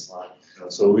our baseline.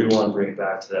 So we want to bring it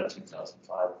back to that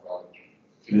 2005 volume.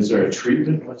 Is there a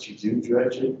treatment once you do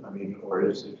dredge it? I mean, or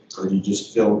you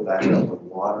just fill it back up with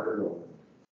water? Or?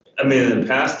 I mean, in the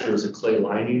past there was a clay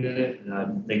lining in it, and I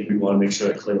think we want to make sure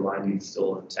that clay lining is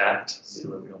still intact, so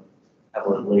that we don't have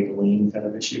a lake lean kind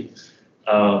of issue.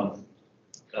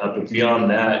 But beyond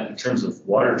that, in terms of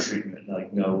water treatment,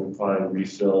 we'll probably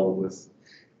refill with.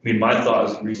 I mean, my thought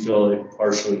is refill it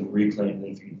partially, reclaim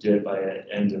it. If you did it by the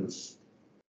end of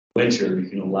winter, you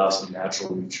can allow some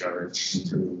natural recharge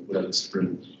through whatever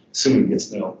spring, assuming it gets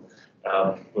snow,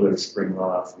 whether it's spring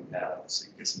runoff we have, so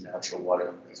you get some natural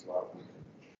water as well.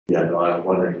 Yeah, no, I'm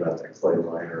wondering about that clay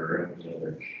liner or any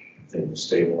other thing to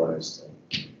stabilize them.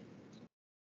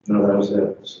 No, that was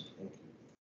it.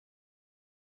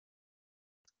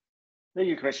 Thank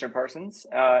you, Commissioner Parsons.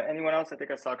 Anyone else? I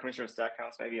think I saw Commissioner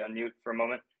Stackhouse maybe unmute for a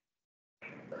moment.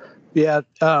 Yeah.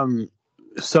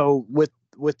 So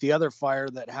with the other fire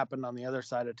that happened on the other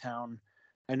side of town,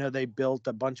 I know they built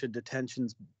a bunch of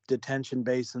detention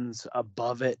basins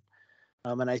above it.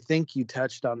 And I think you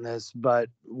touched on this, but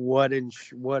what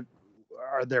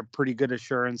are there pretty good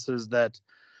assurances that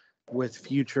with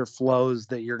future flows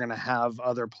that you're going to have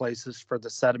other places for the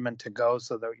sediment to go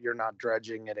so that you're not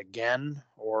dredging it again?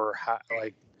 Or how,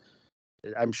 like,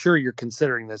 I'm sure you're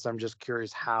considering this. I'm just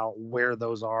curious where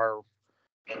those are,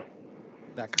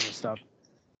 that kind of stuff.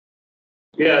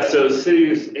 Yeah, so the city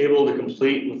was able to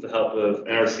complete with the help of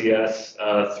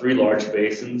NRCS 3 large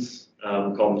basins. We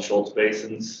call them the Schultz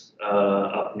basins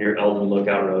up near Eldon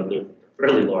Lookout Road. They're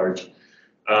fairly large.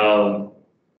 I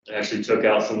actually took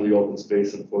out some of the open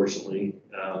space, unfortunately.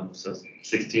 So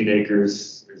 16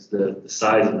 acres is the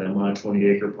size of them on a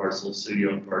 20-acre parcel,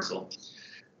 city-owned parcel.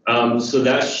 So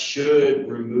that should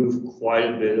remove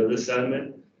quite a bit of the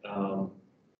sediment.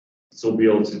 So we'll be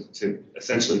able to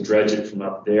essentially dredge it from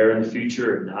up there in the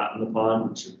future and not in the pond,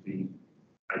 which would be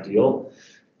ideal.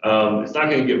 It's not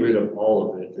going to get rid of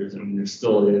all of it. There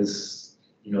still is,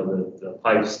 the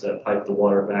pipes that pipe the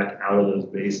water back out of those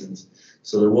basins.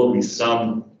 So there will be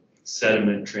some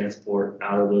sediment transport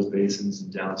out of those basins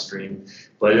and downstream,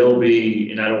 but it'll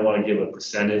be, and I don't want to give a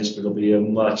percentage, but it'll be a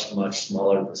much, much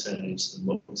smaller percentage than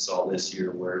what we saw this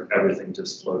year where everything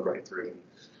just flowed right through.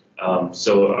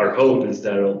 So our hope is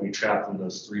that it'll be trapped in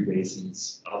those 3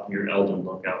 basins up near Eldon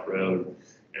Lookout Road,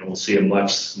 and we'll see a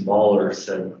much smaller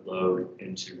sediment load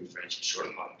into Francis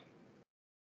Short Pond.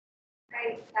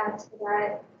 Right, add to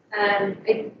that. I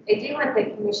do want the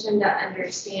commission to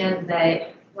understand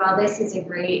that while this is a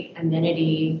great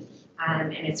amenity,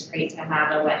 and it's great to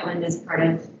have a wetland as part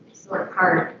of Short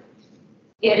Park,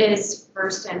 it is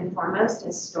first and foremost a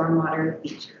stormwater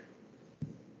feature.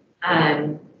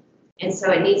 And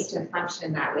so it needs to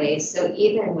function that way. So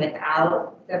even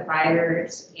without the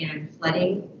fires and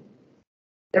flooding,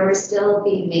 there will still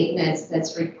be maintenance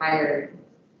that's required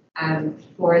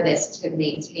for this to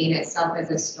maintain itself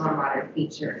as a stormwater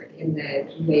feature in the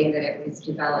way that it was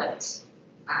developed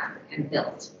and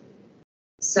built.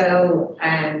 So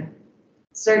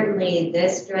certainly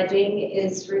this dredging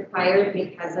is required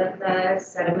because of the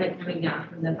sediment coming down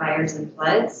from the fires and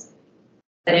floods,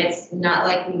 but it's not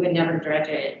like we would never dredge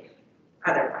it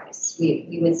otherwise.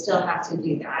 We would still have to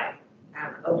do that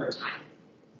over time.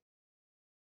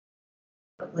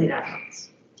 Hopefully that helps.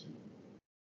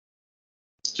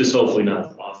 Just hopefully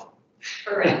not often.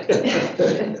 Correct.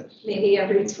 Maybe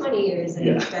every 20 years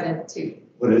instead of 2.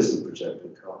 What is the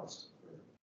projected cost?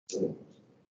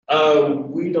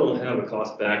 We don't have a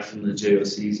cost back from the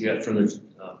JOCs yet, from the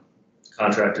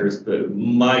contractors, but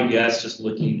my guess, just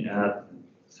looking at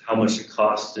how much it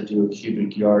costs to do a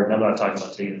cubic yard, and I'm not talking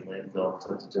about taking it to landfill,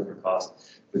 so it's a different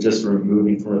cost, but just for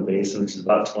removing from a basin, which is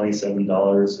about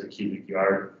 $27 a cubic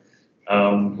yard,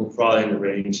 we're probably in the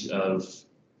range of,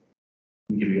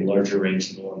 I'll give you a larger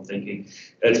range than what I'm thinking.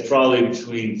 It's probably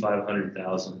between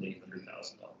 $500,000 and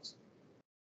 $800,000.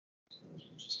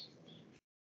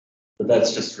 But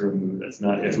that's just to remove. That's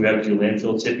not, if we have to do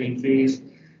landfill tipping fees,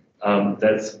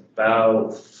 that's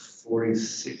about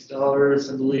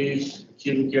 $46, I believe, a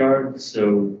cubic yard.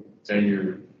 So then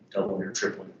you're doubling or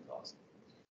tripling the cost.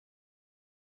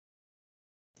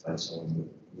 That's on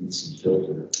the some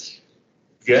filter.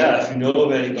 Yeah, if you know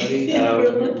of anybody,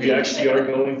 we actually are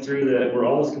going through that. We're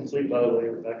almost complete, by the way,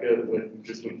 Rebecca. We're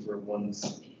just waiting for one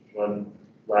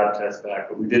lab test back,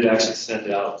 but we did actually send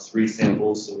out 3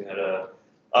 samples. So we had a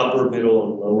upper,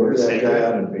 middle, and lower That guy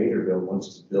out sample. in Baderville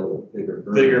wants to build a bigger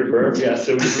berm. Bigger berm, yeah.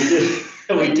 So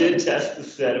we did test the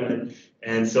sediment,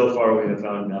 and so far we have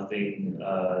found nothing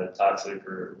toxic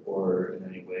or in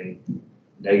any way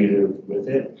negative with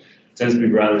it. It tends to be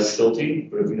rather silty,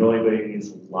 but if you know anybody who needs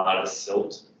a lot of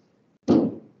silt,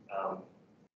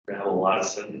 we have a lot of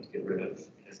sediment to get rid of.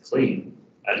 It's clean.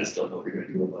 I just don't know if you're going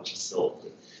to do a bunch of silt.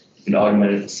 You can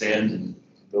augment it with sand and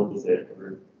build with it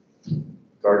or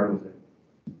garden with it.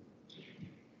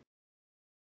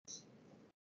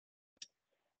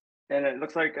 And it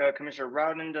looks like Commissioner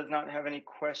Rowden does not have any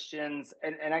questions.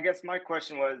 And I guess my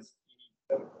question was,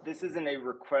 this isn't a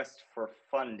request for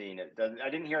funding. I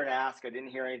didn't hear an ask. I didn't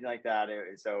hear anything like that.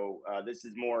 So this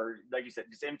is more, like you said,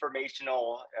 just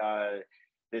informational.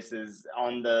 This is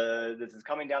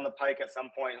coming down the pike at some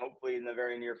point, hopefully in the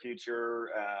very near future.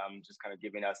 Just kind of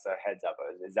giving us a heads up.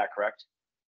 Is that correct?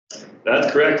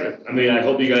 That's correct. I mean, I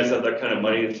hope you guys have that kind of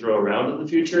money to throw around in the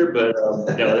future, but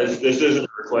this isn't a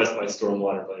request by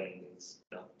Stormwater by any means.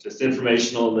 No, just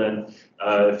informational. Then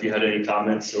if you had any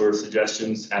comments or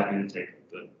suggestions, happy to take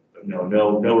them, but But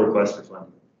no request for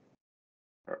funding.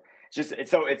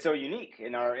 It's so unique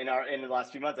in the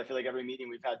last few months. I feel like every meeting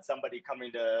we've had somebody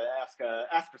coming to ask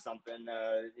for something,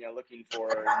 looking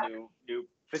for new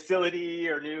facility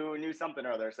or new something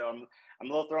or other. So I'm a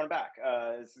little thrown back.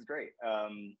 This is great.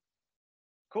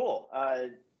 Cool.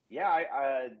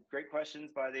 Great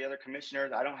questions by the other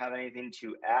commissioners. I don't have anything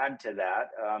to add to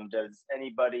that. Does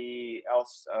anybody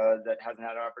else that hasn't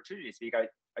had an opportunity to speak?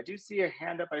 I do see a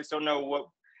hand up. I just don't know what.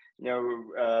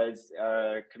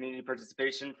 Community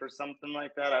participation for something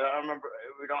like that. I don't remember.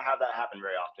 We don't have that happen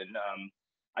very often.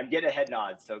 I'm getting a head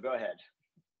nod, so go ahead.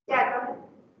 Yeah, go ahead.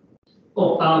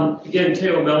 Oh, again,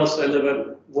 Teo Mellis. I live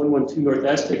at 112 North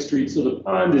Aztec Street. So the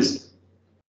pond is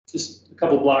just a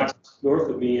couple blocks north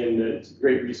of me, and it's a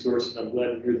great resource, and I'm glad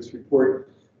to hear this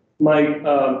report.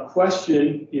 My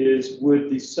question is,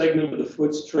 would the segment of the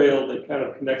Foots Trail that kind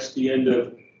of connects the end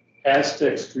of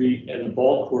Aztec Street and the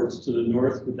ball courts to the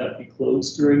north, would that be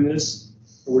closed during this,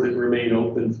 or would it remain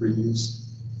open for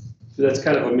use? So that's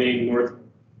kind of a main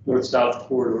north-south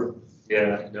corridor.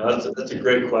 Yeah, no, that's a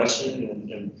great question,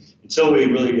 and until we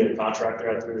really get a contractor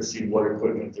out there to see what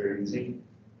equipment they're using,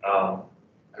 I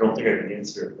don't think I can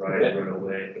answer it right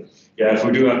away. But yeah, if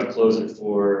we do have to close it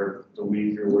for the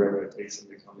week or whatever it takes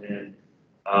them to come in,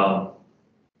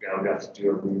 we have to do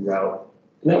a reroute.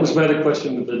 And that was my other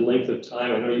question with the length of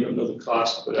time. I know you don't know the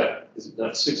cost, but is it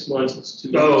not 6 months? It's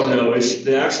 2 months? Oh, no, it's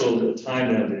the time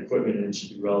to have the equipment in should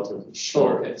be relatively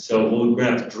short. Okay. So we're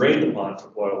gonna have to drain the pond for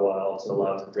quite a while to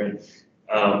allow it to drain,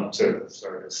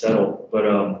 to settle. But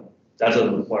that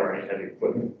doesn't require any heavy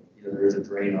equipment. There is a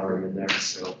drain already in there,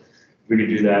 so we can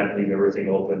do that and leave everything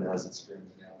open as it's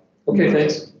draining out. Okay,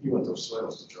 thanks. You want those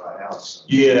soils to dry out. So.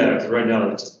 Yeah, because right now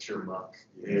it's just pure muck.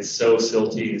 It's so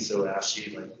silty and so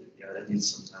ashy, like, it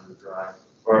needs some time to dry,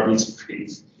 or at least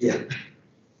freeze. Yeah.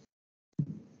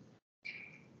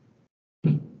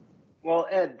 Well,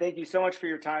 Ed, thank you so much for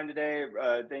your time today.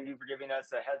 Thank you for giving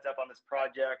us a heads up on this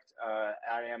project.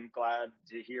 I am glad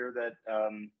to hear that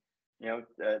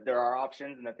there are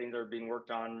options and that things are being worked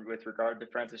on with regard to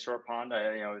Francis Short Pond.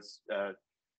 It's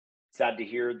sad to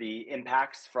hear the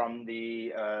impacts from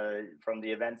the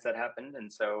events that happened,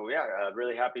 and so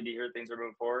really happy to hear things are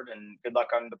moving forward. And good luck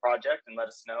on the project, and let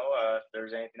us know if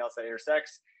there's anything else that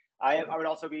intersects. I would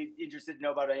also be interested to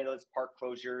know about any of those park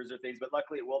closures or things, but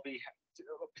luckily it will be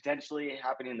potentially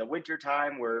happening in the winter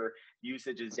time where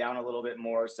usage is down a little bit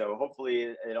more. So hopefully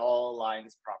it all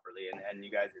aligns properly, and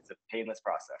you guys, it's a painless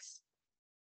process.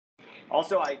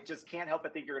 Also, I just can't help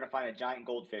but think you're going to find a giant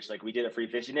goldfish like we did at Free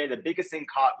Fishing Day. The biggest thing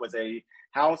caught was a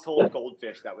household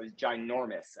goldfish that was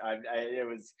ginormous. It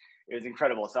was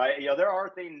incredible. So there are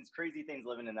crazy things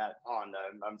living in that pond.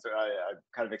 I'm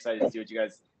kind of excited to see what you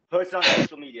guys post on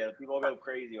social media. People will go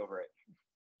crazy over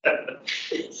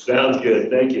it. Sounds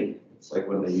good. Thank you. It's like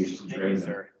when they used to drain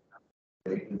the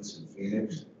maintenance in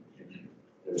Phoenix.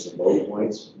 There's the low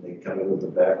points, and they come in with a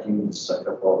vacuum and suck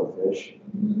up all the fish.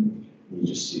 You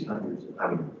just see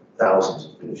thousands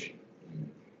of fish.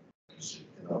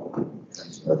 And all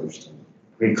kinds of other stuff.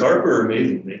 I mean, carp are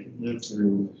amazing. They can live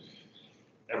through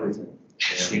everything.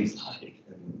 It seems like.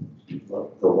 And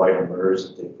the white birds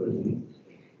that they put in.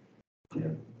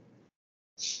 Yeah.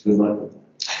 Good luck with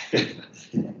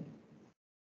that.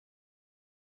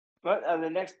 But the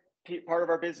next part of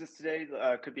our business today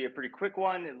could be a pretty quick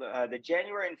one. The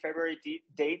January and February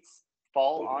dates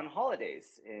fall on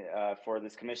holidays for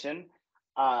this commission.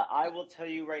 I will tell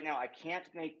you right now, I can't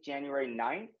make January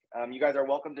 9th. You guys are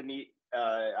welcome to meet.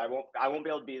 I won't be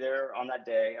able to be there on that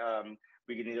day.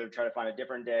 We can either try to find a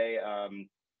different day,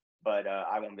 but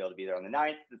I won't be able to be there on the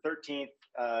 9th. The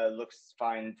 13th looks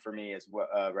fine for me as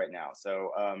well right now.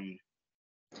 So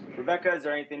Rebecca, is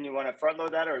there anything you want to front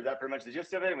load that, or is that pretty much the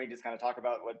gist of it? And we just kind of talk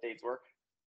about what dates work?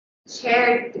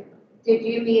 Chair, did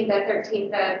you mean the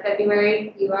 13th of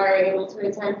February? You are able to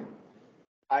attend?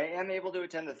 I am able to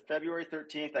attend the February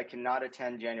 13th. I cannot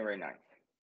attend January 9th.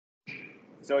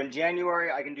 So in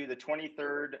January, I can do the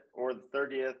 23rd or the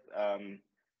 30th,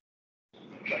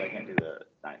 but I can't do the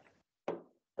 9th.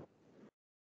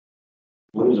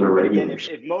 What is our regular? Again,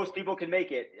 if most people can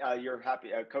make it, you're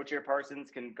happy. Co-Chair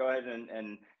Parsons can go ahead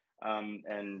and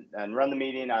run the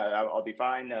meeting. I'll be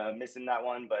fine missing that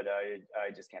one, but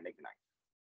I just can't make the 9th.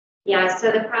 Yeah,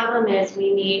 so the problem is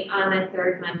we meet on the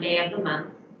third Monday of the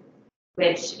month,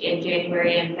 which in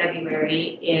January and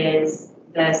February is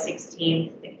the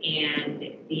 16th and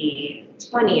the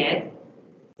 20th.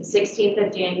 The 16th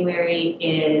of January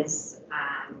is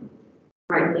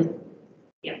Martin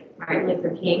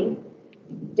Luther King.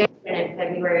 And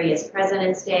February is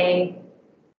President's Day.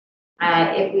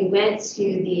 If we went to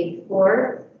the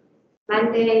fourth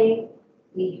Monday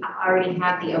we already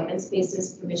have the Open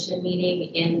Spaces Commission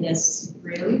meeting in this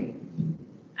room.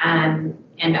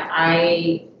 And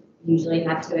I usually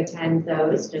have to attend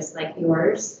those, just like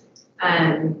yours.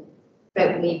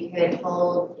 But we could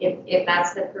hold, if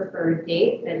that's the preferred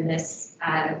date, then this,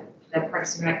 the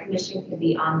Parks and Rec Commission could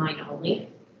be online only.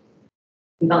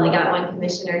 We've only got one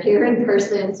commissioner here in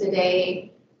person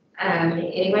today.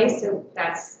 Anyway, so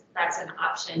that's an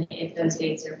option if those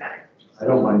dates are better. I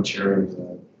don't mind chairing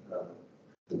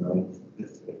the ninth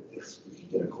if we can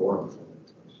get a quorum for it.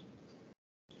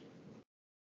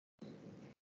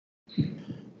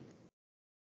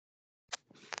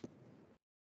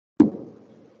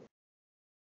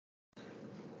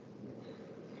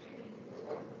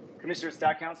 Commissioner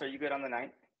Stackhouse, are you good on the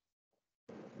 9th?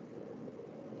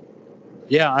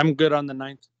 Yeah, I'm good on the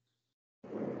 9th.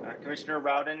 Commissioner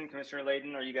Rowden, Commissioner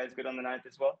Layden, are you guys good on the 9th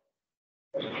as well?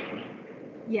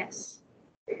 Yes.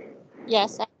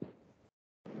 Yes.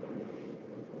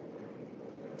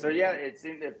 So yeah, it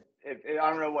seems if I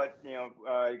don't know what,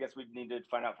 I guess we need to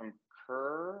find out from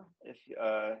Kerr, if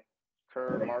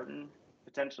Kerr Martin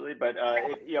potentially, but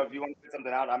if you want to put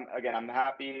something out, I'm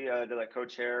happy to let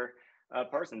co-chair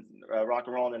Parsons rock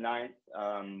and roll on the 9th,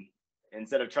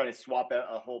 instead of trying to swap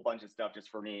a whole bunch of stuff just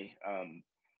for me.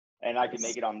 And I can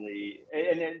make it on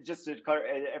and then just to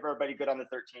clarify, everybody good on the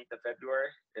 13th of February?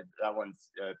 That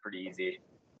one's pretty easy.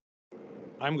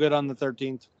 I'm good on the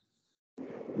 13th.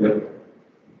 Yep.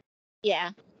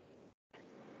 Yeah.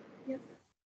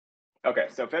 Okay,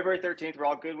 so February 13th, we're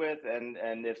all good with,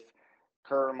 and if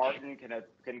Kerr Martin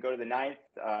can go to the 9th,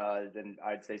 then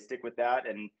I'd say stick with that,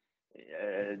 and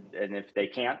if they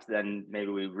can't, then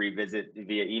maybe we revisit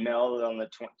via email on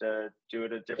to do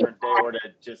it a different day, or to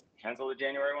just cancel the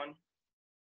January one.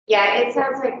 Yeah, it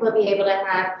sounds like we'll be able to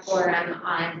have quorum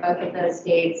on both of those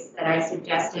dates that I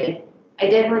suggested. I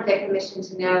did want the commission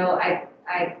to know I've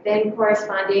been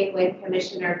corresponding with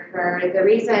Commissioner Kerr. The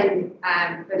reason,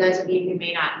 for those of you who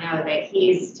may not know, that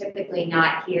he's typically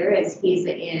not here is he's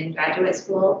in graduate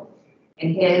school,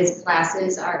 and his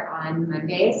classes are on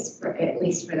Mondays, at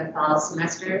least for the fall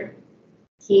semester.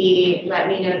 He let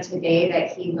me know today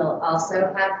that he will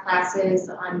also have classes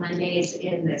on Mondays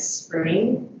in the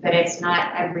spring, but it's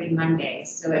not every Monday.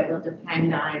 So it will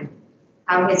depend on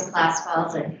how his class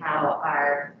falls and how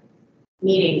our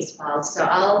meetings fall. So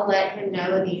I'll let him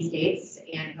know these dates,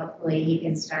 and hopefully he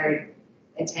can start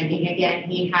attending again.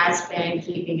 He has been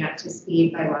keeping up to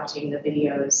speed by watching the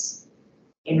videos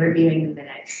and reviewing the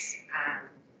minutes.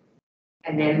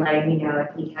 And then letting me know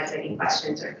if he has any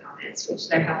questions or comments, which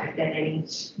there haven't been any.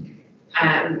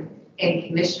 And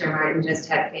Commissioner Martin just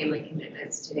had family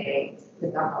commitments today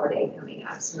with the holiday coming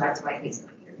up, so that's why he's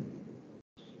not here.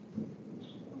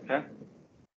 Okay.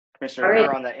 Commissioner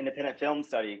Kerr on the independent film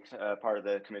study part of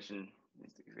the commission. He's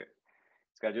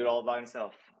got to do it all by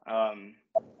himself.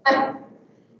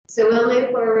 So we'll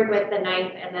move forward with the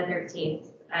 9th and the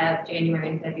 13th of January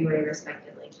and February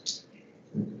respectively.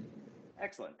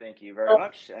 Excellent, thank you very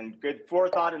much. And good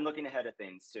forethought and looking ahead of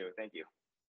things too, thank you.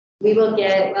 We will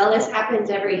well, this happens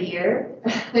every year.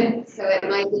 So it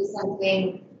might be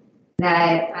something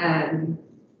that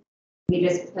we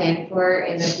just plan for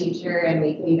in the future, and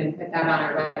we can even put that on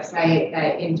our website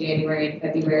that in January and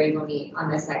February we'll meet on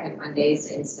the second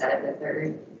Mondays instead of the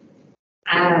third.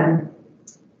 And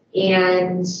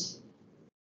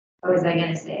what was I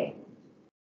gonna say?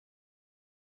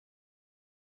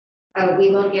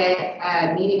 We will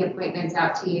get meeting appointments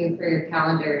out to you for your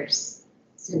calendars,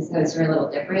 since those are a little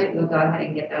different. We'll go ahead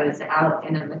and get those out,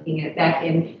 and I'm looking at Beck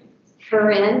and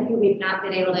Corinne, who we've not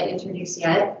been able to introduce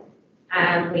yet.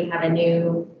 We have a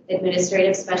new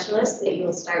administrative specialist that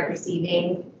you'll start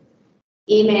receiving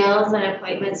emails and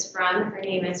appointments from. Her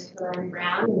name is Corinne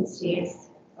Brown, and she is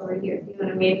over here. Do you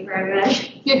want to wait for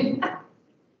everybody?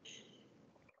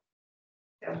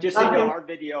 Just so you know, our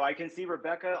video, I can see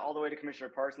Rebecca all the way to Commissioner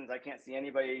Parsons. I can't see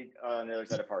anybody on the other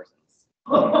side of Parsons.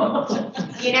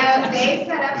 You know, they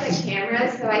set up the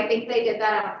cameras, so I think they did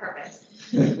that on purpose.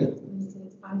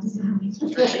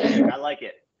 I like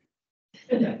it.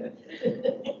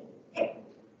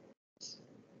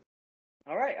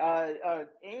 All right,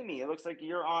 Amy, it looks like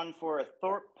you're on for a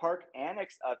Thorpe Park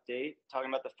Annex update, talking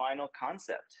about the final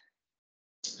concept.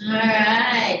 All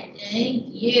right, thank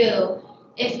you.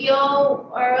 If y'all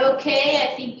are okay,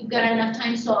 I think you've got enough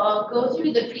time, so I'll go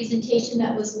through the presentation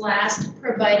that was last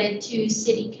provided to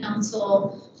City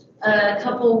Council a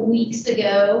couple weeks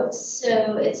ago.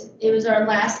 So it was our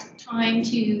last time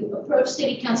to approach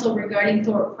City Council regarding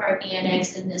Thorpe Park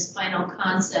Annex and this final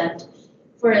concept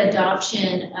for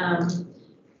adoption.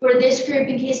 For this group,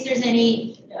 in case there's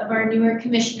any of our newer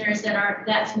commissioners that aren't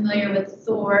that familiar with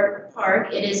Thorpe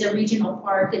Park, it is a regional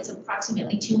park. It's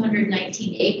approximately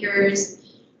 219 acres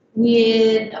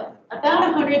with about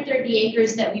 130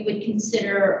 acres that we would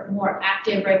consider more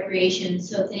active recreation.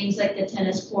 So things like the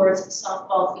tennis courts,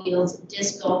 softball fields,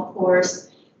 disc golf course,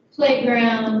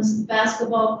 playgrounds,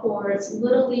 basketball courts,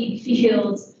 little league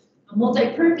fields, a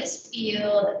multi-purpose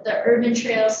field, the urban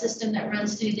trail system that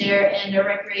runs through there, and a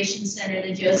recreation center,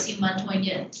 the Josie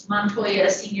Montoya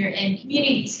Senior and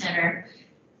Community Center.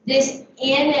 This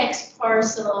annex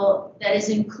parcel that is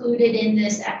included in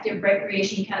this active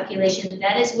recreation calculation,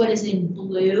 that is what is in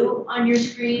blue on your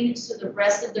screen. So the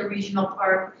rest of the regional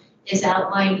park is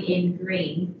outlined in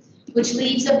green, which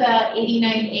leaves about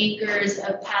 89 acres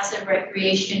of passive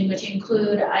recreation, which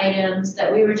include items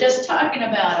that we were just talking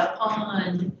about, a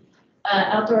pond,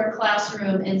 outdoor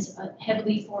classroom, and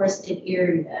heavily forested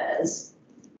areas.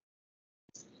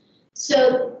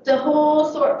 So the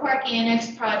whole Thorpe Park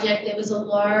Annex project, it was a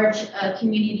large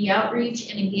community outreach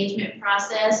and engagement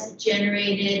process,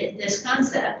 generated this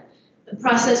concept. The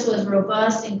process was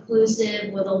robust,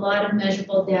 inclusive, with a lot of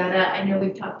measurable data. I know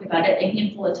we've talked about it a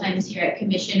handful of times here at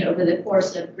Commission over the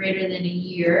course of greater than a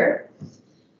year.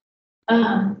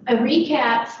 A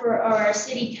recap for our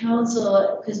city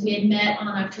council, because we had met on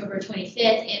October 25th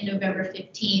and November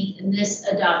 15th, and this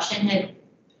adoption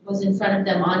was in front of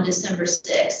them on December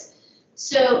 6th.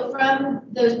 So from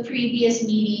those previous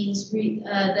meetings,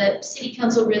 the city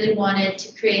council really wanted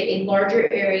to create a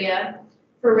larger area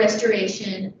for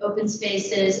restoration, open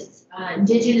spaces,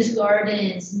 indigenous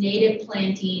gardens, native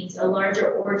plantings, a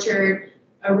larger orchard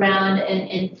around,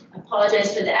 and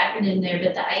apologize for the acronym there,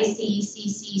 but the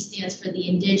ICCC stands for the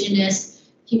Indigenous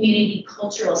Community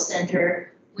Cultural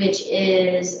Center, which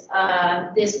is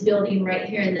this building right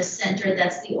here in the center.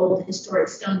 That's the old historic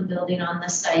stone building on the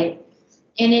site,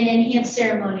 and an enhanced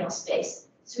ceremonial space.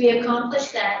 So we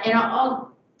accomplished that, and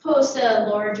I'll post a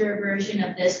larger version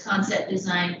of this concept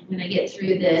design when I get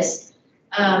through this.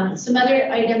 Some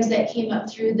other items that came up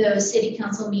through those city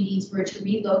council meetings were to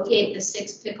relocate the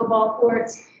 6 pickleball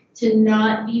courts to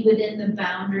not be within the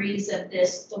boundaries of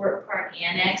this Thorpe Park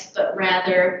Annex, but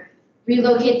rather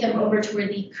relocate them over to where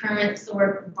the current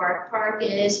Thorpe Bark Park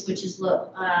is, which is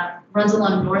runs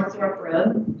along North Thorpe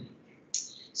Road.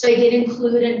 So I did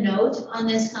include a note on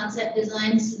this concept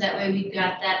design, so that way we've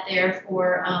got that there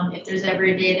for if there's ever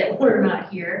a day that we're not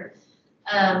here.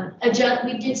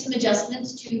 We did some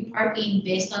adjustments to parking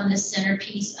based on this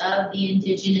centerpiece of the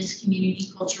Indigenous Community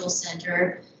Cultural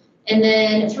Center. And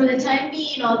then for the time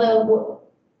being, although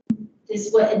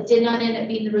it did not end up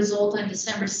being the result on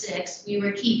December 6th, we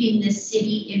were keeping the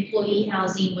city employee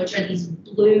housing, which are these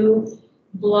blue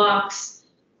blocks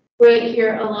right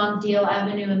here along Dale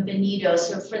Avenue and Benito.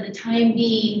 So for the time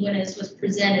being, when this was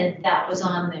presented, that was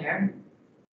on there.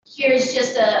 Here's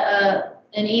just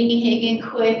an Amy Hagan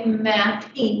quick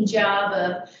mapping job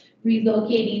of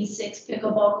relocating 6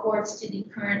 pickleball courts to the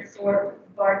current Thorpe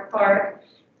Bark Park.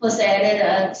 Plus I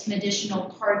added some additional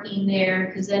parking there,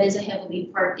 because that is a heavily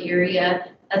parked area.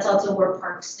 That's also where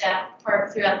park staff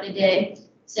park throughout the day,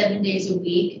 7 days a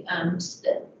week.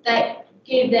 So that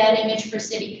gave that image for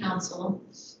city council.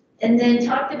 And then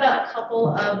talked about a couple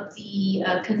of the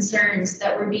concerns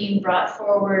that were being brought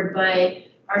forward by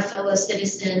our fellow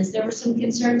citizens. There were some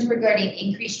concerns regarding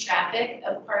increased traffic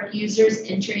of park users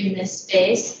entering this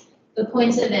space. The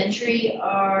points of entry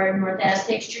are North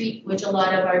Aztec Street, which a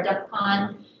lot of our duck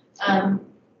pond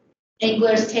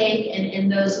anglers take,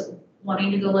 and those wanting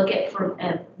to go look at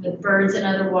with birds and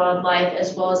other wildlife,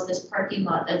 as well as this parking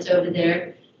lot that's over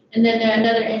there. And then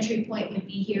another entry point would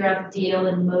be here out of Dale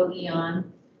and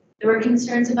Mogollon. There were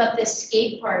concerns about this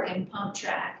skate park and pump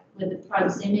track with the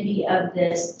proximity of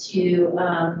this to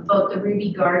both the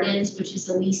Ruby Gardens, which is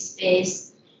a leased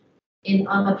space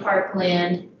on the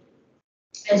parkland,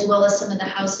 as well as some of the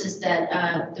houses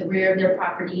that the rear of their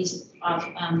properties off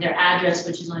their address,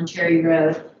 which is on Cherry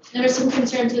Road. There were some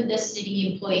concerns with this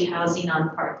city employee housing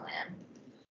on parkland.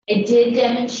 I did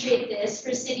demonstrate this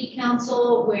for city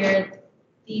council, where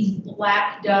these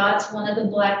black dots, one of the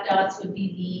black dots would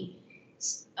be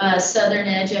the southern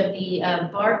edge of the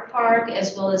Bark Park,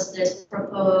 as well as this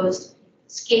proposed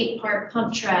skate park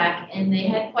pump track, and they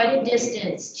had quite a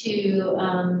distance to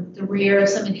the rear of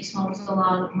some of these homes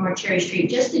along North Cherry Street,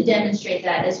 just to demonstrate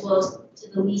that, as well as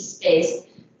to the lease space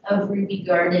of Ruby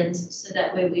Gardens, so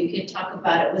that way we could talk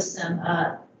about it with some,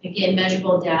 again,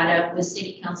 measurable data with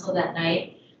city council that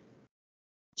night.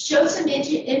 Show some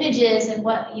images and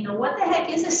what the heck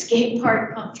is a skate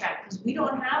park pump track, because we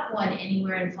don't have one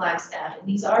anywhere in Flagstaff, and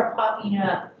these are popping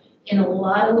up in a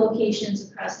lot of locations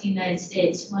across the United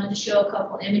States. Wanted to show a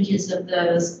couple images of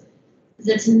those.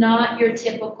 because it's not your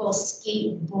typical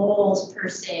skate bowls per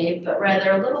se, but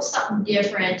rather a little something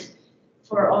different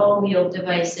for all-wheel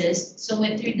devices. So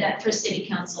went through that for city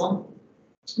council.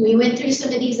 We went through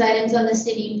some of these items on the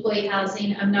city employee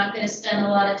housing. I'm not going to spend a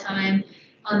lot of time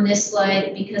on this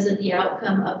slide because of the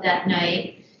outcome of that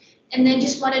night. And then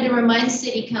just wanted to remind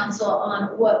city council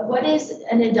on what is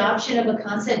an adoption of a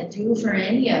concept do for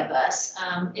any of us.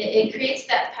 It creates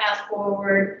that path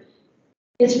forward.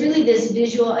 It's really this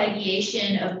visual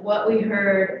ideation of what we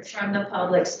heard from the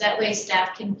public, so that way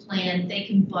staff can plan, they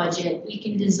can budget, we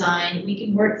can design, we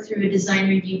can work through a design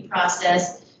review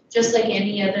process, just like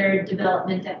any other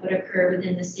development that would occur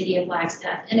within the city of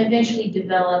Flagstaff, and eventually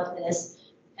develop this,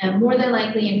 more than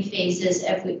likely in phases,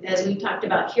 as we talked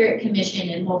about here at commission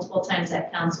and multiple times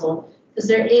at council, because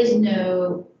there is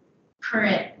no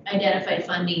current identified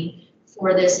funding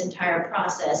for this entire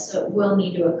process, so it will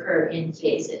need to occur in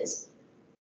phases.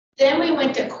 Then we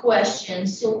went to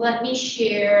questions, so let me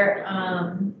share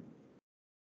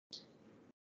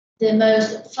the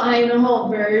most final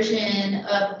version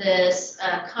of this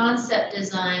concept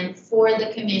design for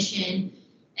the commission,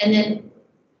 and then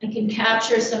I can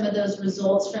capture some of those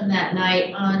results from that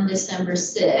night on December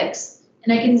 6th,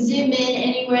 and I can zoom in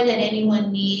anywhere that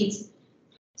anyone needs.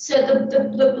 So the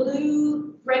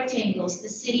blue rectangles, the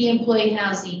city employee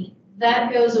housing,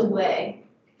 that goes away.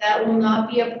 That will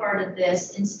not be a part of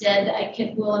this. Instead,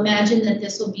 will imagine that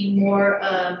this will be more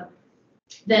of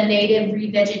the native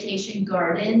revegetation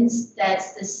gardens.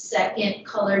 That's the second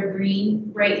colored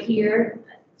green right here.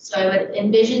 So I would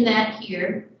envision that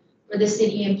here where the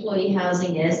city employee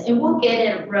housing is. And we'll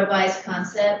get a revised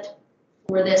concept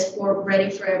for this ready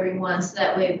for everyone. So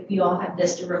that way we all have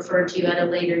this to refer to at a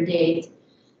later date.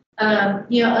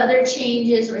 Other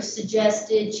changes or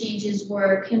suggested changes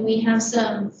were, can we have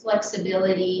some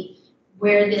flexibility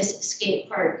where this skate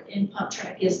park and pump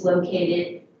track is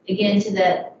located? Again, to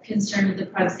that concern of the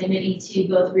proximity to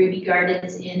both Ruby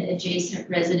Gardens and adjacent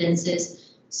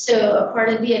residences. So a part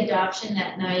of the adoption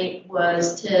that night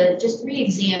was to just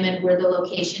re-examine where the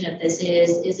location of this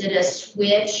is. Is it a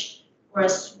switch or a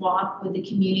swap with the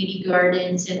community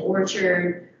gardens and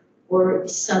orchard, or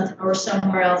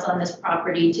somewhere else on this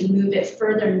property to move it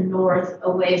further north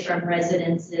away from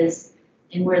residences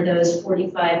and where those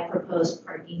 45 proposed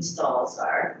parking stalls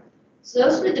are. So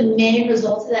those were the main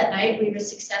results of that night. We were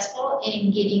successful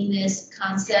in getting this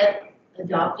concept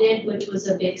adopted, which was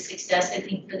a big success, I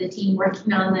think, for the team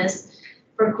working on this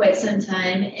for quite some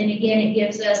time. And again, it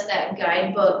gives us that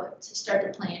guidebook to start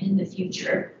to plan in the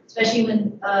future, especially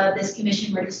when this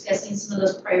commission, we're discussing some of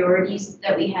those priorities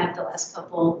that we have the last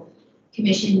couple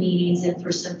commission meetings and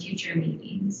for some future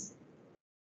meetings.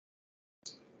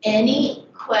 Any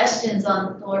questions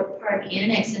on Thorpe Park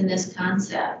Annex in this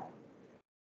concept?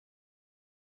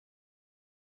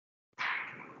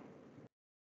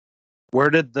 Where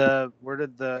did the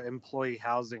employee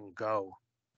housing go?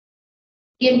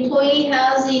 The employee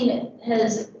housing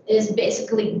is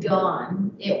basically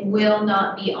gone. It will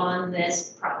not be on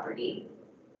this property.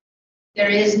 There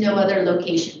is no other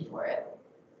location for it.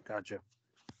 Gotcha.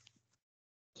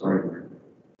 Sorry, Mark.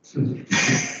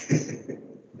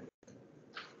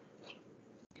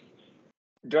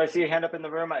 Do I see a hand up in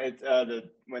the room? It's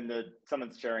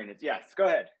someone's sharing it. Yes, go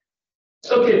ahead.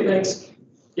 Okay, thanks.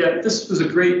 Yeah, this was a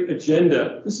great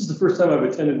agenda. This is the first time I've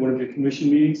attended one of your commission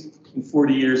meetings in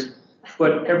 40 years.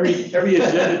 But every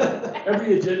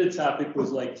agenda topic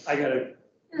was like, I gotta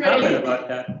comment about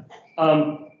that.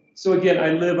 So again,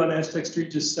 I live on Aztec Street,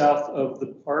 just south of the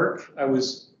park. I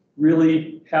was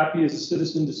really happy as a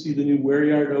citizen to see the new ware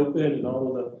yard open and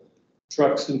all of the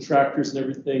trucks and tractors and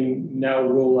everything now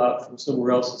roll out from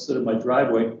somewhere else instead of my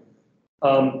driveway.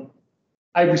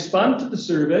 I responded to the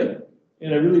survey,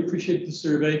 and I really appreciate the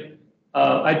survey.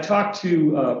 I talked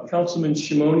to Councilman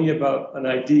Shimoni about an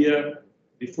idea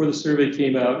before the survey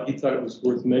came out. He thought it was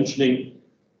worth mentioning.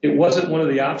 It wasn't one of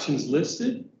the options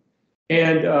listed.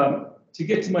 And to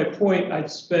get to my point,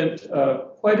 I've spent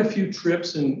quite a few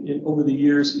trips over the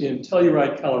years in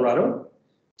Telluride, Colorado.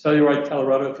 Telluride,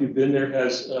 Colorado, if you've been there,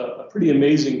 has a pretty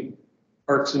amazing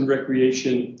parks and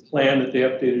recreation plan that they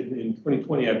updated in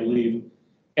 2020, I believe.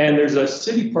 And there's a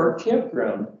city park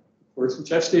campground, of course,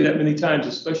 which I've stayed at many times,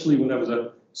 especially when I was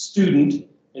a student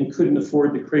and couldn't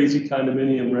afford the crazy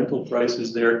condominium rental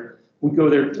prices there. We go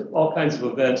there to all kinds of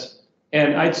events.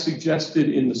 And I'd suggested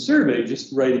in the survey,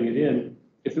 just writing it in,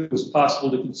 if it was possible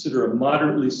to consider a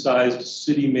moderately sized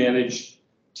city-managed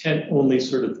tent-only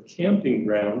sort of camping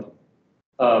ground.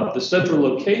 The central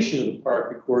location of the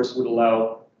park, of course, would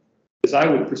allow, as I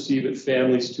would perceive it,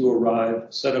 families to arrive,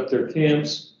 set up their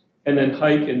camps, and then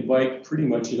hike and bike pretty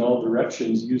much in all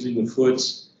directions using the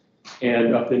foots.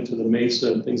 and up into the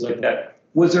mesa and things like that.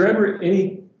 Was there ever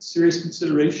any serious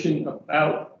consideration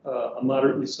about a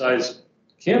moderately sized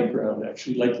campground,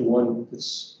 actually, like the one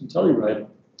that's in Telluride?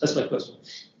 That's my question.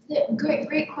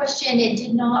 Great question. It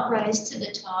did not rise to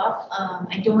the top.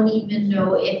 I don't even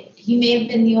know if he may have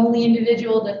been the only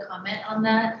individual to comment on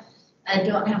that. I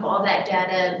don't have all that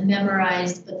data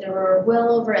memorized, but there were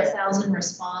well over 1,000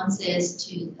 responses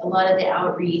to a lot of the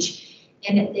outreach,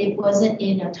 and it wasn't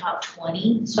in a top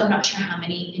 20. So I'm not sure how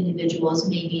many individuals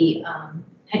maybe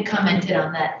had commented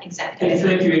on that exact And item.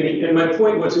 thank you, Amy. And my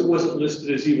point was, it wasn't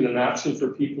listed as even an option for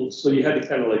people, so you had to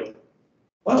kind of like,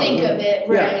 wow. Think of it,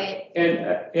 Yeah. right?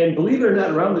 And believe it or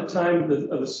not, around the time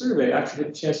of the survey, I actually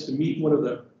had a chance to meet one of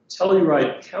the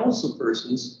Telluride council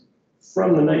persons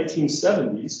from the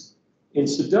 1970s in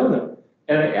Sedona.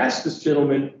 And I asked this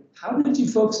gentleman, how did you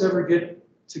folks ever get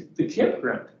to the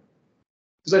campground?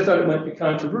 Because I thought it might be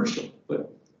controversial. But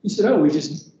he said, oh,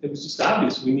 it was just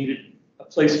obvious. We needed a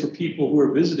place for people who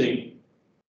were visiting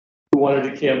who wanted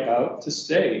to camp out to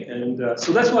stay. And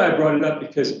so that's why I brought it up,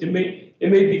 because it may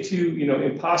be too,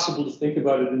 impossible to think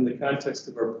about it in the context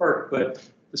of our park, but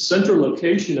the central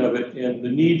location of it and the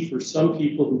need for some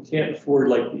people who can't afford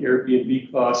like the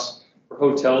Airbnb costs for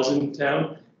hotels in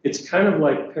town, it's kind of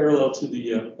like parallel to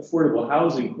the affordable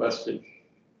housing question.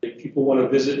 Like people want to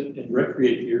visit and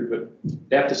recreate here, but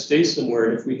they have to stay somewhere.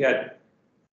 And if we had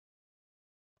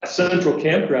a central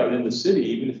campground in the city,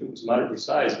 even if it was moderately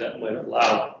sized, that might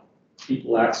allow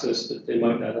people access that they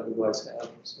might not otherwise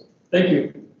have. So, thank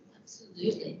you.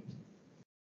 Absolutely.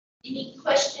 Any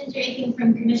questions or anything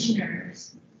from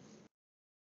commissioners?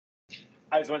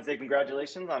 I just want to say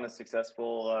congratulations on a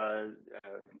successful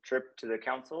trip to the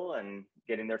council and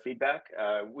getting their feedback.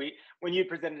 When you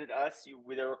presented to us,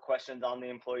 there were questions on the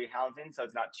employee housing, so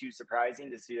it's not too surprising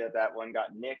to see that one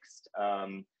got nixed.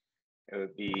 It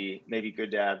would be maybe good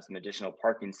to have some additional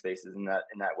parking spaces in that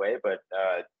way, but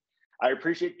I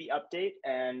appreciate the update,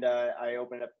 and I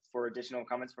open it up for additional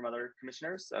comments from other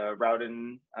commissioners.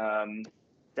 Rowden,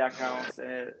 Stackhouse,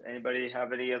 anybody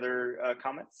have any other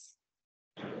comments?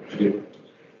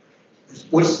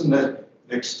 What's the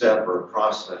next step or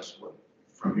process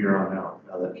from here on out,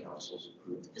 now that council's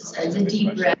approved? Besides a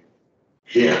deep breath.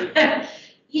 Yeah.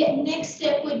 Yeah, next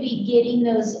step would be getting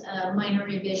those minor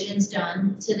revisions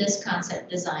done to this concept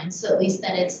design. So at least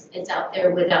then it's out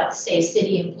there without, say,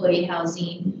 city employee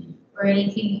housing or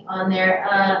anything on there.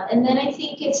 And then I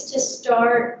think it's to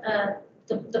start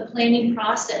the planning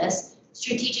process,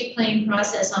 strategic planning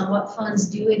process on what funds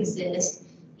do exist,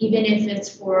 even if it's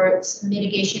for some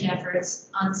mitigation efforts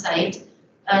on site.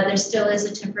 There still is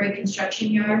a temporary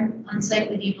construction yard on site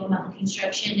with Eagle Mountain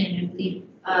Construction, and I believe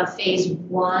phase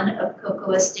 1 of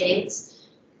Cocoa Estates.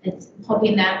 It's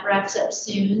hoping that wraps up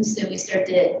soon, so we start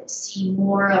to see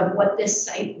more of what this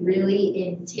site really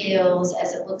entails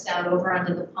as it looks out over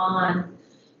onto the pond.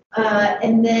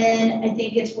 And then I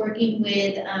think it's working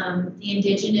with the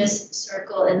Indigenous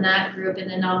Circle and that group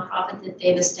and the nonprofit that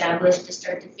they've established to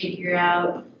start to figure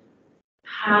out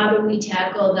how do we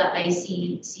tackle the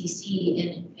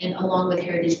ICCC and along with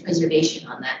heritage preservation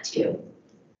on that too.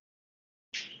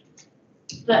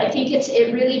 But I think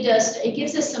it really does, it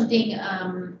gives us something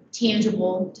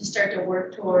tangible to start to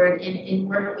work toward and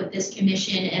work with this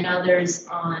commission and others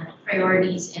on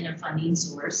priorities and a funding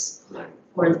source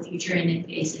for the future and in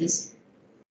phases.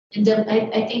 And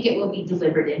I think it will be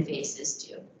delivered in phases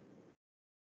too.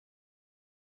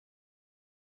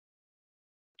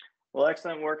 Well,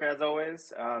 excellent work as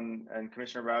always. And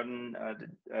Commissioner Rowden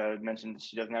mentioned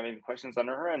she doesn't have any questions on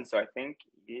her end, so I think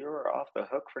you're off the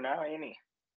hook for now, Amy.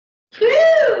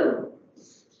 Woo!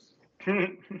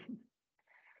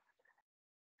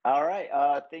 All right,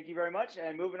 thank you very much.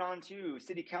 And moving on to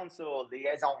City Council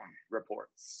liaison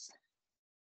reports.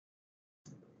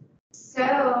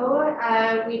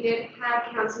 So we did have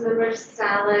Councilmember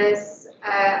Salas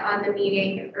on the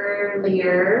meeting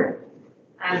earlier,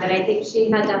 but I think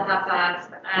she had to hop off.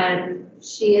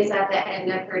 She is at the end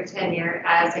of her tenure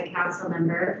as a council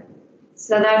member.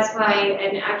 So that's why,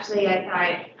 and actually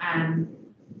I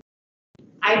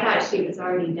thought she was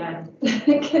already done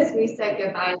because we said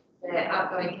goodbye to the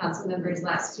outgoing council members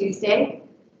last Tuesday.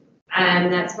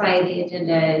 And that's why the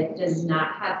agenda does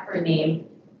not have her name.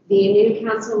 The new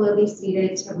council will be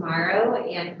seated tomorrow,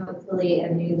 and hopefully a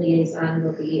new liaison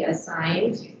will be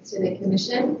assigned to the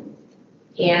commission.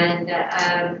 And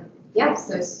yeah,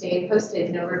 so stay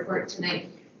posted. No report tonight.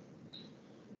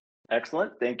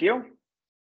 Excellent, thank you.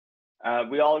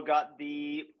 We all got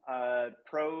the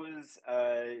pros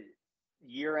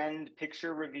year-end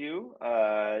picture review,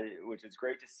 which is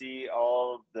great to see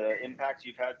all the impacts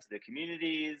you've had to the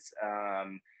communities,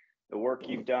 the work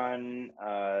you've done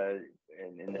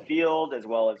in the field as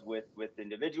well as with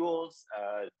individuals.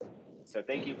 So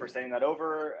thank you for sending that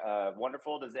over.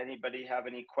 Wonderful. Does anybody have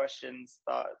any questions,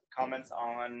 comments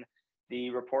on the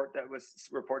reports that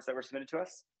were submitted to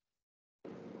us?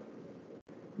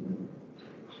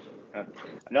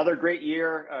 Another great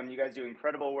year. You guys do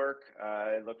incredible work.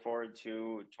 I look forward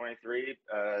to 23,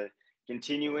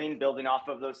 continuing building off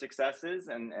of those successes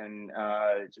and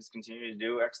just continue to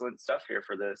do excellent stuff here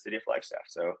for the city of Flagstaff.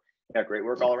 So yeah, great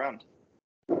work all around.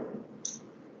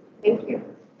 Thank you.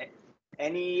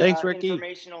 Thanks, Ricky.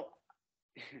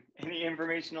 Any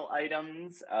informational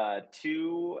items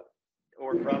to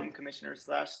or from commissioners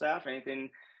 / staff? Anything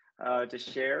to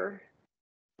share?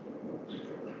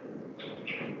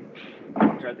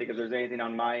 I'm trying to think if there's anything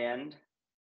on my end.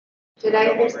 Did I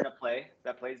no hear longer in a play?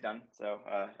 That play's done. So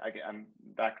I'm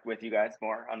back with you guys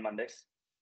more on Mondays.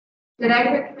 Did I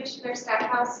hear Commissioner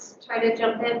Stackhouse try to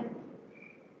jump in?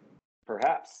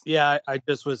 Perhaps. Yeah, I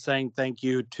just was saying thank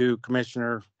you to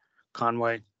Commissioner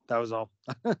Conway. That was all.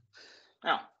 Oh.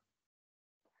 Well,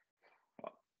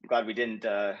 I'm glad we didn't.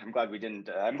 I'm glad we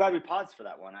paused for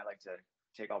that one. I like to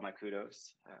take all my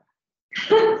kudos.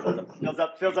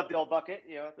 Fills up the old bucket.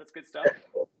 You know, that's good stuff.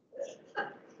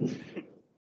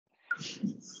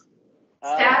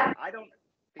 Staff, I don't.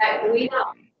 we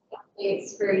don't have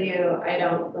updates for you. I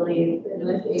don't believe in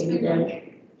the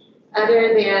thing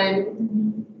other than.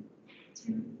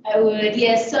 I would,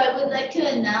 yes. So I would like to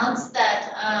announce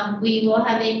that we will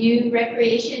have a new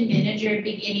recreation manager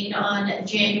beginning on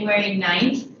January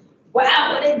 9th.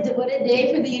 Wow, what a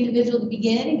day for the individual to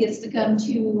begin and gets to come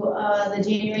to the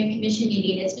January commission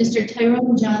meeting. It's Mr.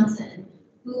 Tyrone Johnson,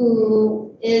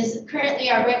 who is currently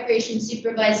our recreation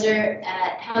supervisor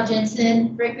at Hal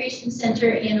Jensen Recreation Center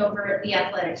and over at the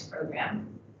athletics program.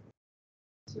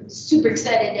 So we're super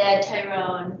excited to add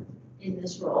Tyrone in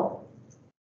this role.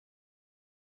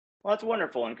 Well, that's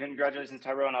wonderful, and congratulations,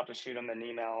 Tyrone. I'll have to shoot him an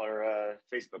email or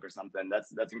Facebook or something.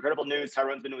 That's incredible news.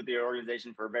 Tyrone's been with the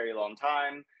organization for a very long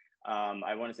time.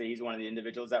 I want to say he's one of the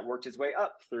individuals that worked his way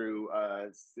up through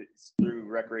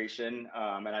recreation,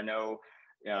 and I know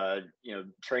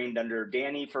trained under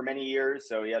Danny for many years,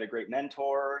 so he had a great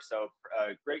mentor. So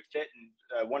great fit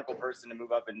and a wonderful person to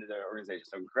move up into the organization.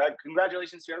 So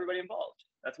congratulations to everybody involved.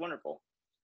 That's wonderful.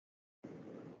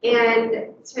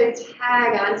 And to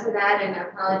tag onto that, and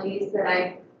apologies that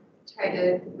I tried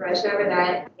to rush over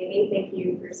that, Amy, thank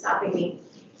you for stopping me.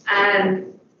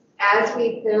 As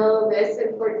we fill this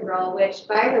important role, which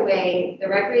by the way, the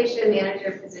recreation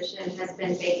manager position has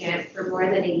been vacant for more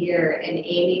than a year, and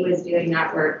Amy was doing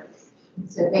that work.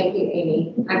 So thank you,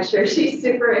 Amy. I'm sure she's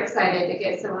super excited to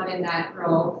get someone in that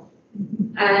role.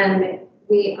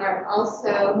 We are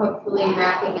also hopefully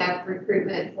wrapping up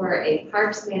recruitment for a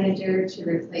parks manager to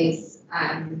replace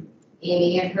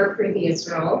Amy in her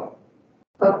previous role.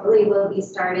 Hopefully we'll be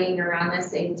starting around the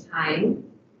same time.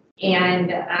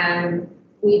 And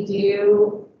we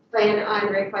do plan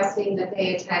on requesting that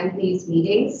they attend these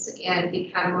meetings and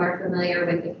become more familiar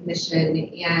with the commission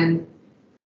and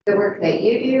the work that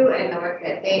you do and the work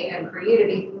that they, and for you to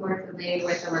be more familiar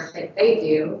with the work that they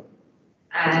do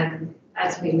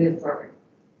as we move forward.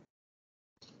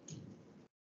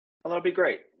 Well, that'll be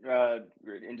great.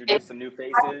 Introduce some new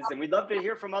faces, and we'd love to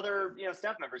hear from other,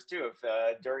 staff members too.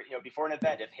 If during, before an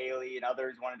event, if Haley and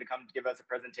others wanted to come give us a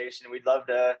presentation, we'd love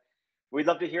to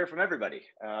hear from everybody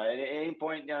at any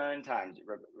point in time,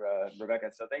 Rebecca.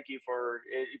 So thank you for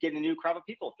getting a new crowd of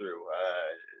people through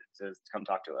to come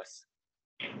talk to us.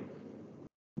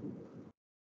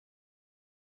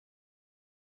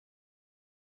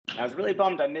 I was really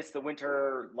bummed I missed the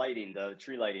winter lighting, the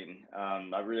tree lighting.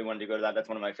 I really wanted to go to that. That's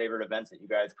one of my favorite events that you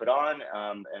guys put on.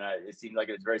 It seemed like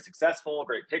it was very successful,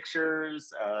 great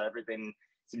pictures. Everything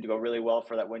seemed to go really well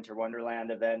for that Winter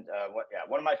Wonderland event.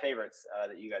 One of my favorites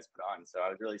that you guys put on. So I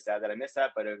was really sad that I missed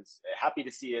that, but I was happy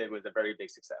to see it was a very big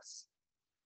success.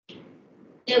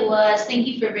 It was. Thank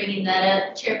you for bringing that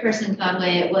up, Chairperson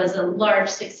Conway. It was a large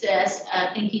success.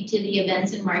 Thank you to the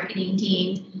events and marketing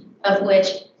team, of which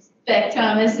Beck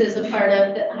Thomas is a part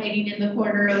of, hiding in the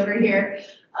corner over here.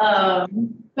 But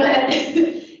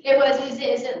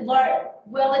it's a large,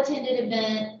 well-attended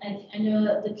event. I know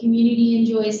that the community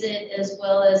enjoys it, as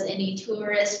well as any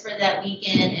tourists for that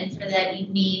weekend and for that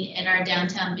evening, and our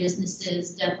downtown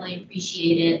businesses definitely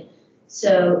appreciate it.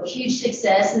 So huge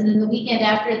success. And then the weekend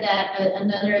after that,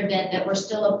 another event that we're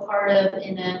still a part of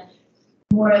in a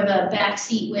more of a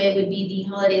backseat way would be the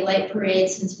Holiday Light Parade,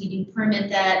 since we do permit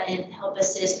that and help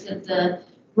assist with the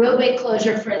roadway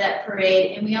closure for that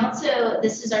parade. And we also,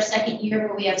 this is our second year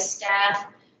where we have staff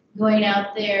going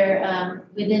out there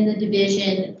within the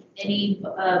division, any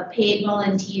paid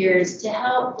volunteers to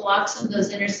help block some of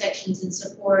those intersections and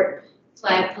support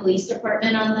Flag Police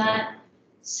Department on that.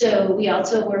 So we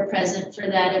also were present for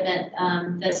that event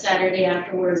that Saturday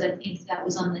afterwards. I think that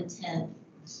was on the 10th.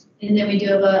 And then we do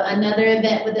have another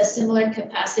event with a similar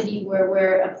capacity where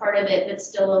we're a part of it, but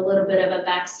still a little bit of a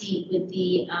backseat with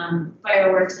the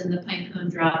fireworks and the pine cone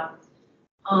drop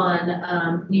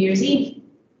on New Year's Eve.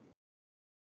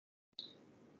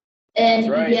 And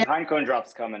That's right. yeah, Pine cone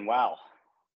drops coming. Wow.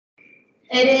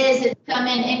 it is, it's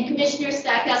coming. And Commissioner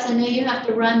Stackhouse, I know you have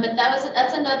to run, but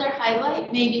that's another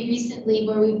highlight maybe recently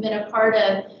where we've been a part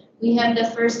of. We have the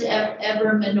first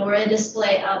ever menorah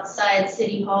display outside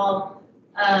City Hall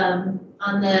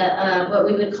on the what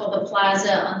we would call the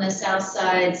plaza on the south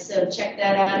side. So check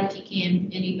that out if you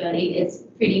can, anybody. It's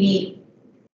pretty neat.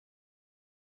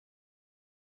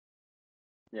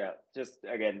 Yeah, just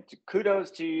again, kudos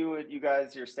to you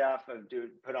guys, your staff have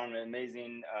put on an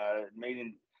amazing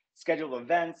schedule of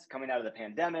events coming out of the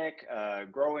pandemic,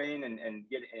 growing and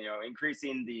getting,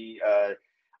 increasing the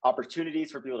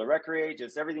opportunities for people to recreate.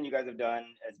 Just everything you guys have done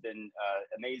has been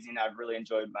amazing. I've really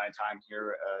enjoyed my time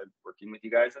here working with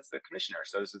you guys as the commissioner.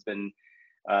 So this has been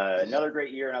another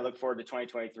great year, and I look forward to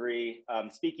 2023.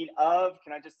 Speaking of,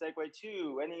 can I just segue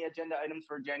to any agenda items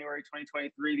for January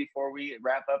 2023 before we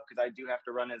wrap up? Because I do have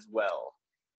to run as well.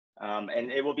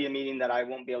 And it will be a meeting that I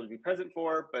won't be able to be present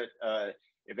for, but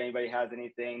if anybody has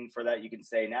anything for that, you can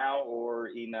say now or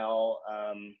email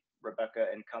Rebecca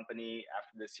and company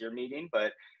after this year meeting.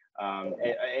 But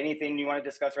anything you want to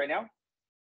discuss right now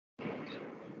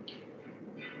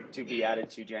to be added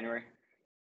to January?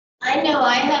 I know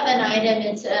I have an item,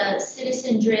 it's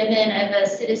citizen driven. I have a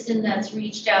citizen that's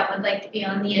reached out, would like to be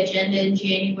on the agenda in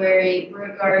January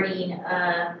regarding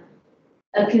a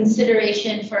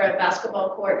consideration for a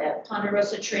basketball court at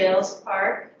Ponderosa Trails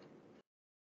Park.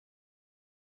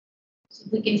 So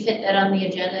if we can fit that on the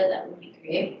agenda, that would be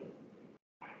great.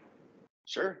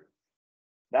 Sure.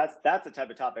 That's the type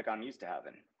of topic I'm used to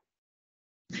having.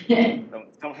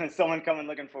 Someone coming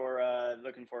looking for a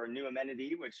new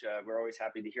amenity, which we're always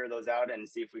happy to hear those out and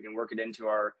see if we can work it into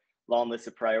our long list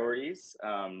of priorities.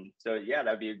 So yeah,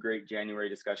 that'd be a great January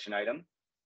discussion item.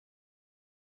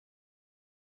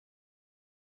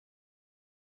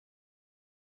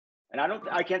 And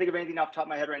I can't think of anything off the top of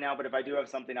my head right now, but if I do have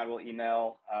something, I will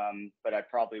email. But I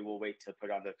probably will wait to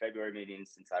put on the February meeting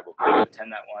since I will be able to attend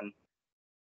that one.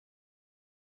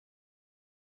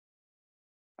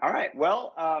 All right,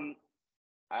 well,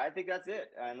 I think that's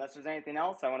it. Unless there's anything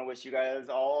else, I want to wish you guys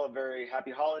all a very happy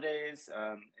holidays.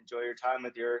 Enjoy your time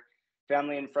with your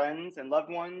family and friends and loved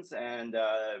ones, and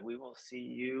we will see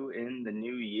you in the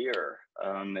new year.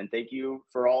 And thank you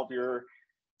for all of your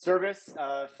service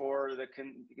for the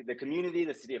community,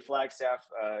 the city of Flagstaff,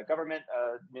 government,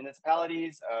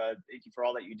 municipalities. Thank you for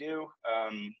all that you do,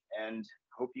 and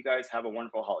hope you guys have a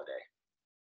wonderful holiday.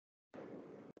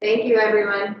 Thank you,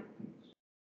 everyone.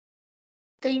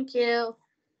 Thank you.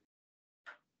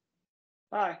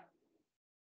 Bye.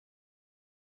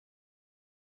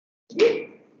 Thank you,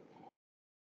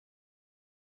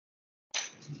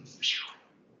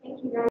 guys.